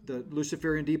Bloodlust, the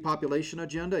Luciferian depopulation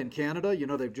agenda in Canada.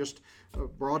 They've just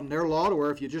broadened their law to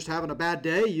where if you're just having a bad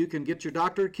day, you can get your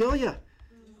doctor to kill you.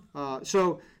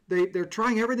 So they're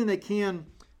trying everything they can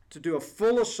to do a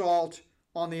full assault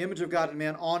on the image of God and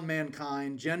man, on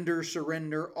mankind, gender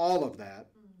surrender, all of that,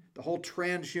 the whole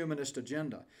transhumanist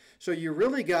agenda. So you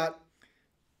really got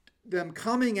them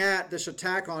coming at this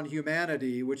attack on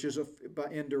humanity, which is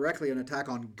indirectly an attack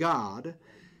on God,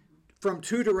 from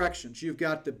two directions. You've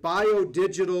got the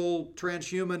biodigital,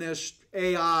 transhumanist,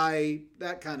 AI,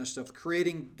 that kind of stuff,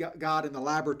 creating God in the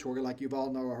laboratory, like you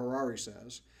all know Harari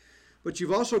says. But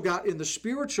you've also got in the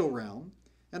spiritual realm,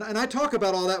 and I talk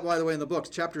about all that, by the way, in the books,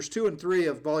 chapters 2 and 3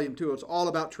 of volume 2. It's all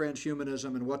about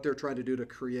transhumanism and what they're trying to do to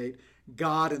create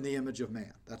God in the image of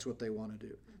man. That's what they want to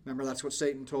do. Remember, that's what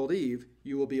Satan told Eve,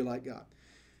 you will be like God.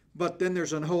 But then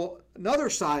there's another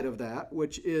side of that,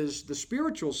 which is the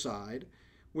spiritual side,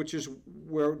 which is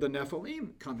where the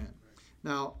Nephilim come in.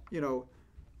 Now,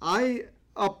 I,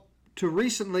 up to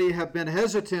recently have been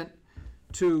hesitant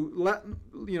to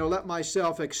let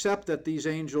myself accept that these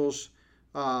angels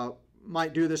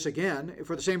might do this again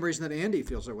for the same reason that Andy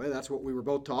feels that way. That's what we were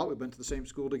both taught. We've been to the same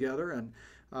school together, and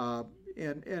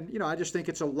I just think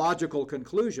it's a logical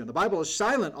conclusion. The Bible is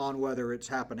silent on whether it's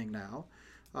happening now,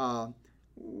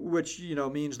 which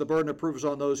means the burden of proof is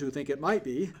on those who think it might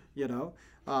be.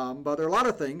 But there are a lot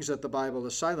of things that the Bible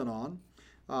is silent on,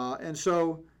 and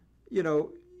so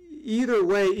either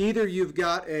way, either you've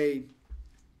got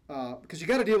because you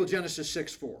got to deal with Genesis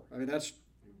 6:4. I mean that's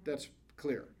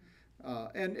clear.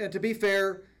 And to be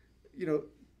fair,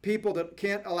 people that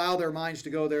can't allow their minds to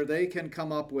go there, they can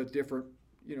come up with different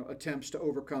attempts to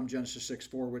overcome Genesis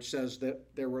 6:4, which says that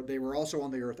they were also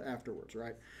on the earth afterwards,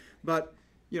 right? But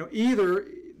either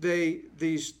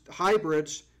these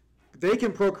hybrids, they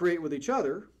can procreate with each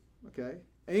other, okay?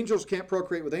 Angels can't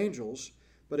procreate with angels,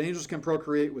 but angels can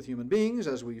procreate with human beings,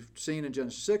 as we've seen in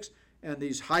Genesis 6, and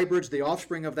these hybrids, the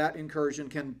offspring of that incursion,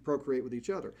 can procreate with each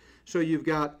other. So you've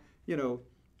got,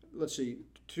 let's see,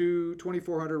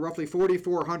 2,400, roughly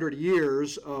 4,400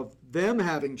 years of them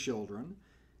having children,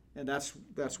 and that's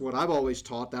what I've always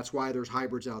taught. That's why there's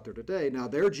hybrids out there today. Now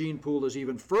their gene pool is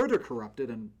even further corrupted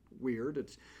and weird.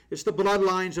 It's the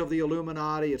bloodlines of the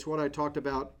Illuminati. It's what I talked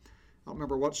about. I don't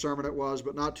remember what sermon it was,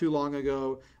 but not too long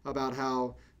ago, about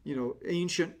how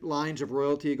ancient lines of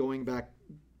royalty going back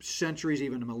centuries,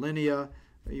 even millennia,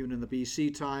 even in the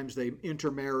BC times, they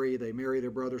intermarry, they marry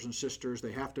their brothers and sisters,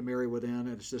 they have to marry within, and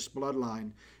it's this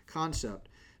bloodline concept.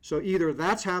 So either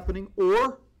that's happening,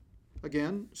 or,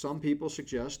 again, some people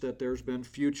suggest that there's been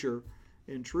future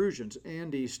intrusions.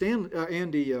 Andy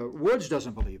Woods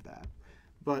doesn't believe that,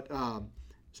 but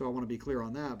so I want to be clear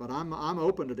on that. But I'm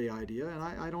open to the idea, and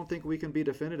I don't think we can be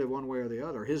definitive one way or the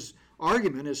other. His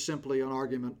argument is simply an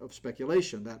argument of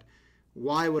speculation, that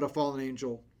why would a fallen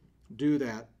angel do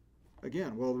that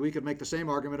again? Well, we could make the same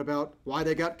argument about why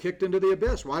they got kicked into the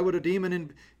abyss. Why would a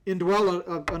demon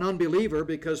indwell an unbeliever?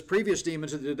 Because previous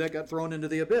demons that did that got thrown into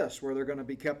the abyss, where they're going to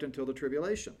be kept until the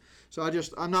tribulation. So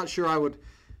I'm not sure I would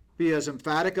be as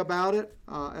emphatic about it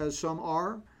as some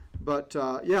are. But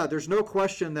there's no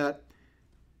question that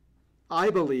I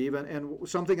believe, and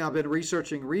something I've been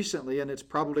researching recently, and it's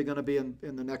probably going to be in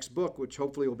the next book, which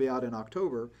hopefully will be out in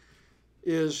October,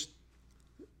 is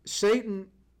Satan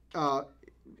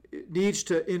needs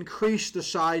to increase the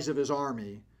size of his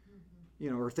army,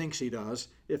 or thinks he does,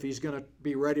 if he's going to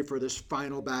be ready for this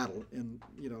final battle in,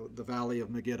 the Valley of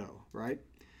Megiddo, right?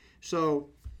 So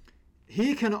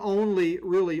he can only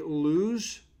really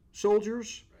lose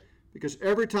soldiers, because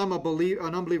every time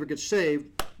an unbeliever gets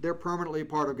saved, they're permanently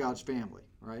part of God's family,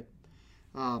 right?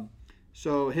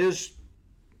 So his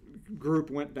group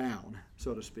went down,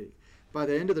 so to speak. By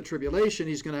the end of the tribulation,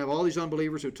 he's going to have all these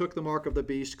unbelievers who took the mark of the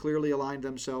beast, clearly aligned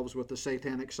themselves with the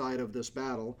satanic side of this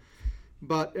battle.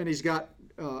 And he's got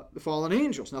the fallen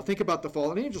angels. Now think about the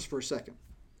fallen angels for a second.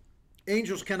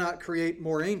 Angels cannot create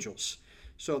more angels.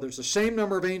 So there's the same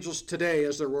number of angels today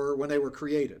as there were when they were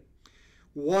created.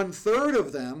 1/3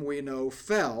 of them, we know,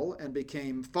 fell and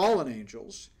became fallen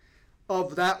angels.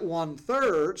 Of that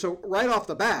 1/3, so right off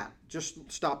the bat,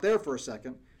 just stop there for a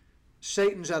second,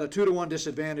 Satan's at a 2-to-1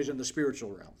 disadvantage in the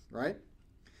spiritual realm, right?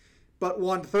 But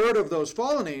 1/3 of those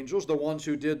fallen angels, the ones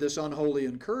who did this unholy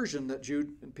incursion that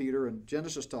Jude and Peter and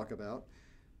Genesis talk about,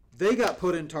 they got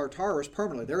put in Tartarus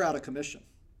permanently. They're out of commission.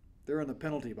 They're in the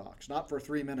penalty box, not for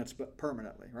 3 minutes, but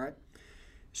permanently, right?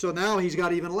 So now he's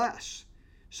got even less.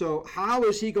 So how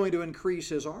is he going to increase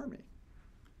his army?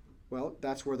 Well,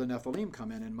 that's where the Nephilim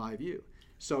come in my view.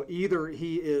 So either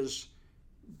he is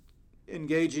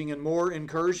engaging in more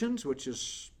incursions, which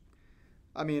is,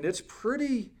 it's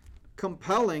pretty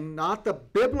compelling, not the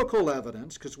biblical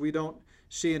evidence, because we don't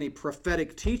see any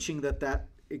prophetic teaching that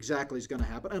exactly is going to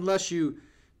happen, unless you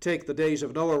take the days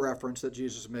of Noah reference that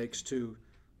Jesus makes to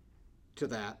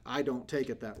that. I don't take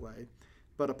it that way.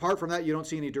 But apart from that, you don't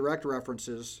see any direct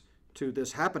references to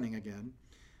this happening again.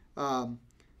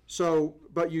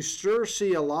 But you sure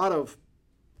see a lot of,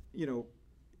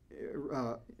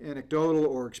 anecdotal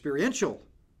or experiential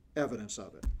evidence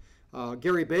of it.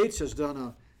 Gary Bates has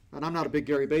done and I'm not a big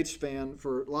Gary Bates fan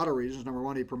for a lot of reasons. Number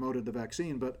one, he promoted the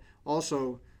vaccine, but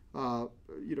also,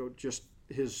 just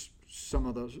some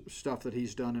of the stuff that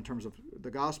he's done in terms of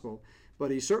the gospel. But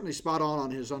he's certainly spot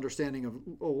on his understanding of,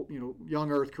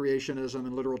 young earth creationism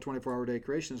and literal 24-hour day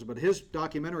creationism. But his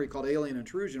documentary called Alien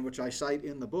Intrusion, which I cite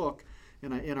in the book,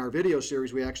 and in our video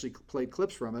series, we actually played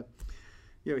clips from it.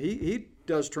 He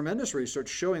does tremendous research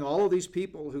showing all of these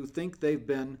people who think they've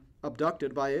been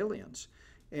abducted by aliens.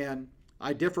 And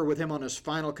I differ with him on his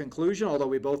final conclusion, although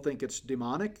we both think it's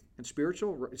demonic and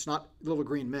spiritual. It's not little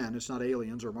green men. It's not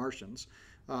aliens or Martians.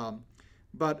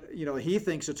 But he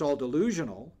thinks it's all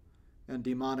delusional and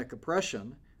demonic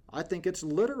oppression. I think it's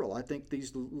literal. I think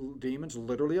these demons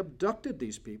literally abducted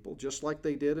these people, just like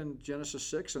they did in Genesis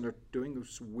 6, and they're doing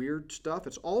this weird stuff.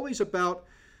 It's always about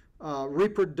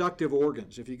reproductive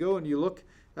organs. If you go and you look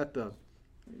at the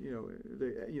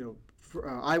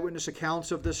eyewitness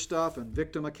accounts of this stuff and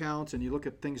victim accounts, and you look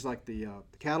at things like the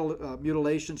cattle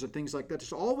mutilations and things like that,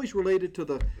 it's always related to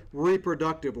the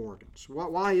reproductive organs.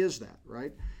 Why is that,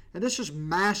 right? And this is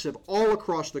massive all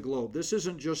across the globe. This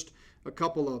isn't just a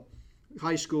couple of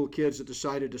high school kids that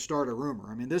decided to start a rumor.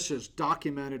 I mean, this is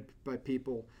documented by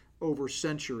people over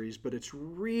centuries, but it's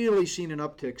really seen an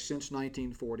uptick since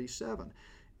 1947.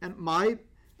 And my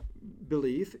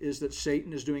belief is that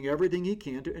Satan is doing everything he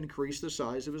can to increase the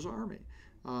size of his army.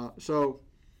 So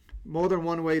more than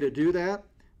one way to do that,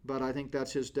 but I think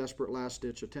that's his desperate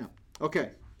last-ditch attempt.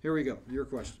 Okay, here we go. Your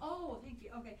question. Oh, thank you.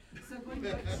 Okay, so going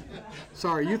back to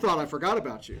Sorry, you thought I forgot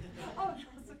about you. oh,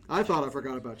 that's okay. I thought I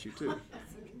forgot about you, too.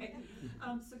 That's okay.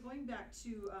 So going back to,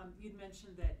 you'd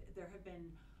mentioned that there have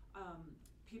been,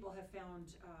 people have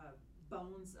found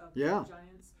bones of Yeah.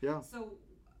 giants. Yeah. So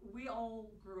we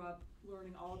all grew up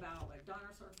learning all about like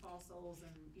dinosaur fossils,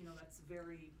 and that's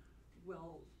very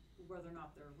well, whether or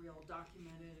not they're real,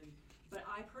 documented. But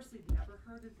I personally have never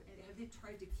heard of. Have they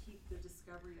tried to keep the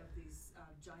discovery of these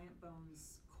giant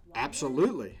bones quiet?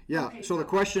 Absolutely, yeah. Okay, So the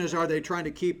question is, are they trying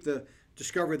to keep the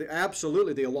discovery?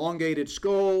 Absolutely, the elongated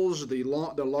skulls, the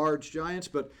large giants.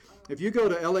 But if you go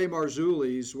to L.A.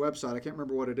 Marzulli's website, I can't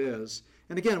remember what it is.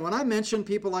 And again, when I mention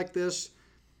people like this,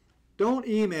 don't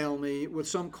email me with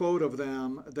some quote of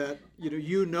them that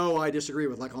I disagree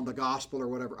with, like on the gospel or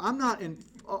whatever. I'm not in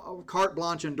carte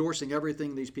blanche endorsing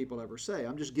everything these people ever say.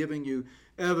 I'm just giving you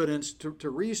evidence to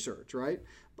research, right?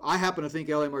 I happen to think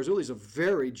L.A. Marzulli is a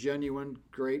very genuine,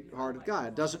 great-hearted guy.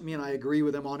 It doesn't mean I agree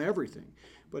with him on everything,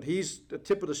 but he's the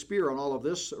tip of the spear on all of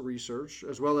this research,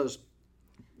 as well as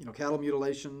cattle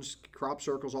mutilations, crop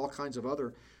circles, all kinds of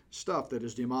other stuff that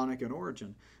is demonic in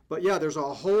origin. But yeah, there's a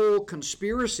whole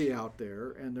conspiracy out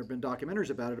there, and there have been documentaries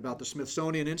about it, about the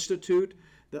Smithsonian Institute,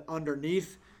 that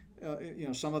underneath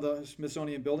some of the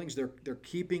Smithsonian buildings, they're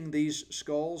keeping these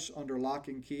skulls under lock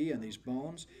and key and these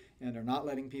bones, and they're not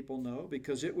letting people know,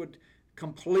 because it would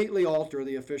completely alter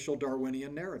the official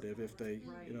Darwinian narrative if they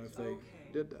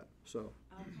did that. So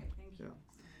Okay, thank you.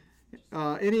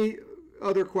 yeah. Any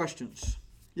other questions?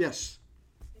 Yes.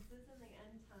 It says in the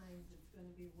end times it's going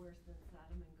to be worse than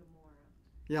Sodom and Gomorrah.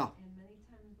 Yeah. And many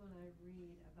times when I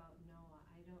read about Noah,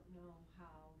 I don't know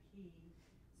how he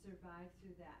survived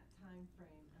through that time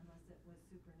frame unless it was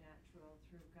supernatural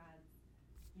through God's,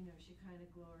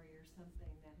 Shekinah glory or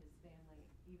something, that his family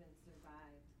even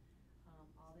survived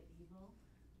all the evil.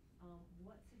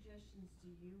 What suggestions do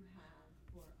you have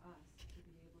for us to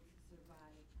be able to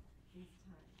survive these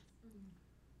times?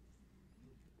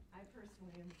 I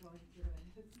personally am going through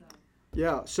it, so.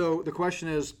 Yeah, so the question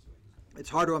is, it's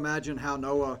hard to imagine how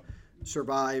Noah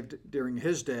survived during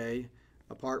his day,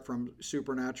 apart from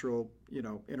supernatural,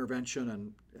 intervention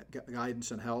and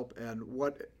guidance and help. And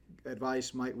what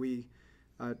advice might we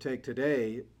take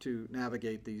today to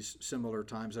navigate these similar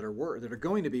times that are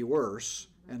going to be worse,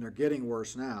 and they're getting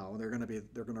worse now. They're going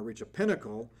to reach a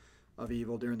pinnacle of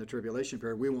evil during the tribulation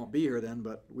period. We won't be here then,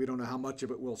 but we don't know how much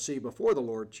of it we'll see before the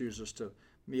Lord chooses to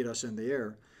meet us in the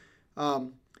air.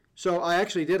 So I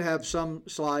actually did have some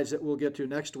slides that we'll get to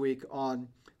next week on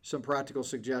some practical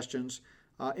suggestions.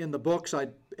 In the books, I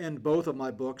end both of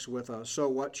my books with a so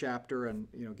what chapter, and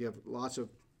give lots of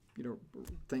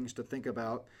things to think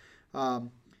about.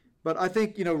 But I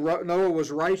think Noah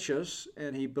was righteous,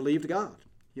 and he believed God.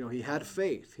 He had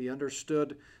faith. He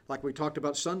understood, like we talked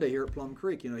about Sunday here at Plum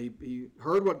Creek. He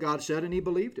heard what God said and he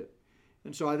believed it.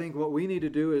 And so I think what we need to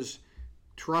do is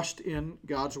trust in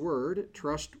God's word,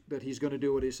 trust that he's going to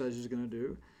do what he says he's going to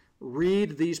do.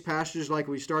 Read these passages like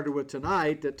we started with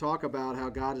tonight that talk about how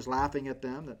God is laughing at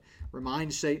them, that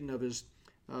remind Satan of his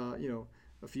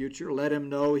future. Let him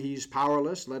know he's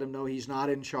powerless. Let him know he's not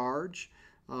in charge.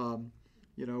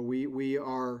 We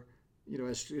are,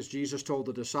 as Jesus told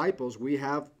the disciples, we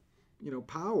have,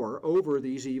 power over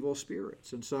these evil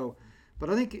spirits. And so, but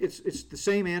I think it's the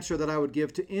same answer that I would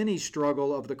give to any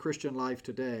struggle of the Christian life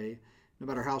today, no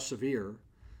matter how severe,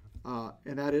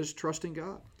 and that is trusting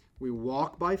God. We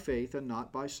walk by faith and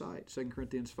not by sight. 2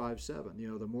 Corinthians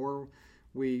 5:7. The more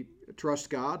we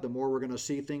trust God, the more we're going to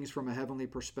see things from a heavenly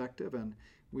perspective, and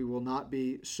we will not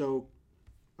be so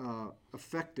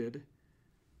affected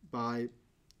by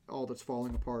all that's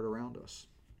falling apart around us.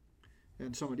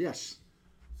 And someone, yes?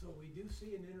 So we do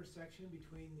see an intersection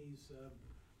between these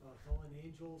fallen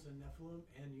angels and Nephilim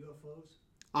and UFOs?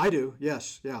 I do,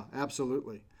 yes, yeah,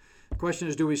 absolutely. The question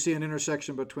is, do we see an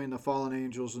intersection between the fallen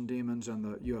angels and demons and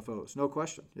the UFOs? No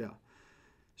question, yeah.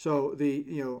 So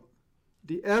the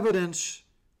evidence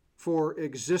for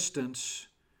existence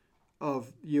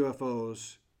of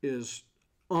UFOs is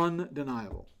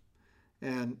undeniable.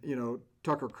 And,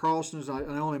 Tucker Carlson,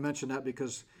 I only mention that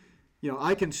because,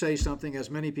 I can say something, as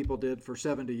many people did for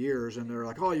 70 years, and they're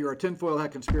like, oh, you're a tinfoil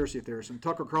hat conspiracy theorist. And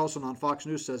Tucker Carlson on Fox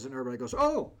News says it, and everybody goes,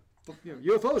 oh,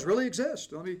 UFOs really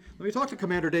exist. Let me talk to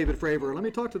Commander David Fravor. Let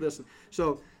me talk to this.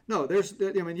 So, no,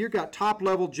 you've got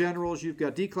top-level generals, you've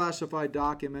got declassified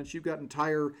documents, you've got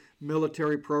entire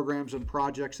military programs and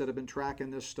projects that have been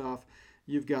tracking this stuff.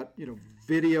 You've got,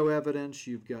 video evidence,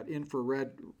 you've got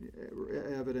infrared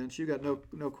evidence, you've got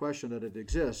no question that it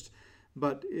exists.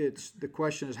 But the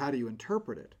question is, how do you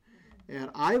interpret it?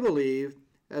 And I believe,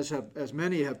 as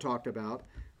many have talked about,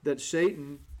 that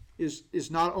Satan is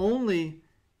not only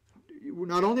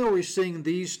are we seeing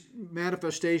these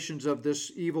manifestations of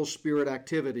this evil spirit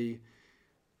activity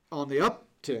on the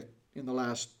uptick in the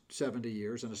last 70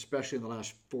 years, and especially in the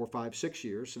last 4, 5, 6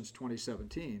 years since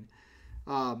 2017,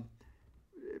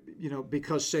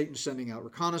 because Satan's sending out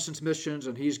reconnaissance missions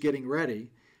and he's getting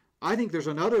ready. I think there's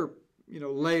another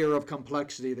layer of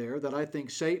complexity there, that I think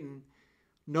Satan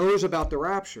knows about the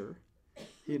rapture.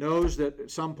 He knows that at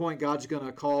some point God's going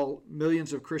to call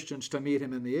millions of Christians to meet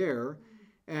him in the air.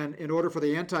 And in order for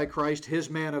the Antichrist, his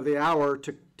man of the hour,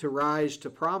 to rise to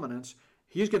prominence,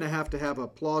 he's going to have a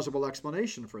plausible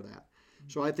explanation for that.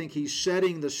 So I think he's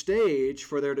setting the stage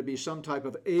for there to be some type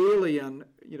of alien,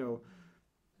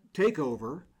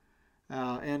 takeover.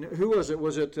 And who was it?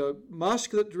 Was it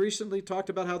Musk that recently talked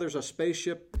about how there's a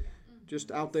spaceship just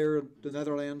out there in the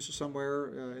Netherlands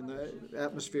somewhere in the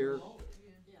atmosphere?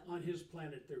 On his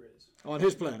planet there is. On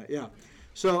his planet, yeah.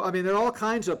 So, there are all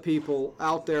kinds of people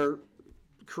out there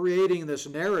creating this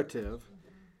narrative.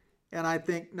 And I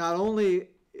think not only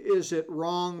is it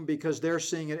wrong because they're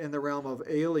seeing it in the realm of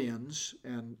aliens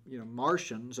and,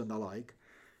 Martians and the like,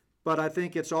 but I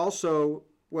think it's also,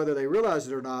 whether they realize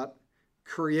it or not,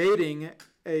 creating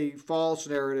a false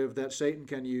narrative that Satan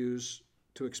can use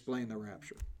to explain the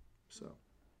rapture. So,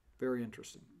 very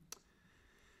interesting.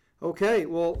 Okay,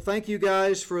 well, thank you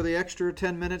guys for the extra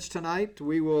 10 minutes tonight.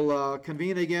 We will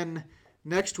convene again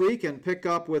next week and pick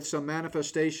up with some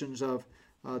manifestations of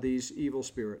these evil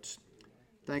spirits.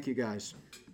 Thank you, guys.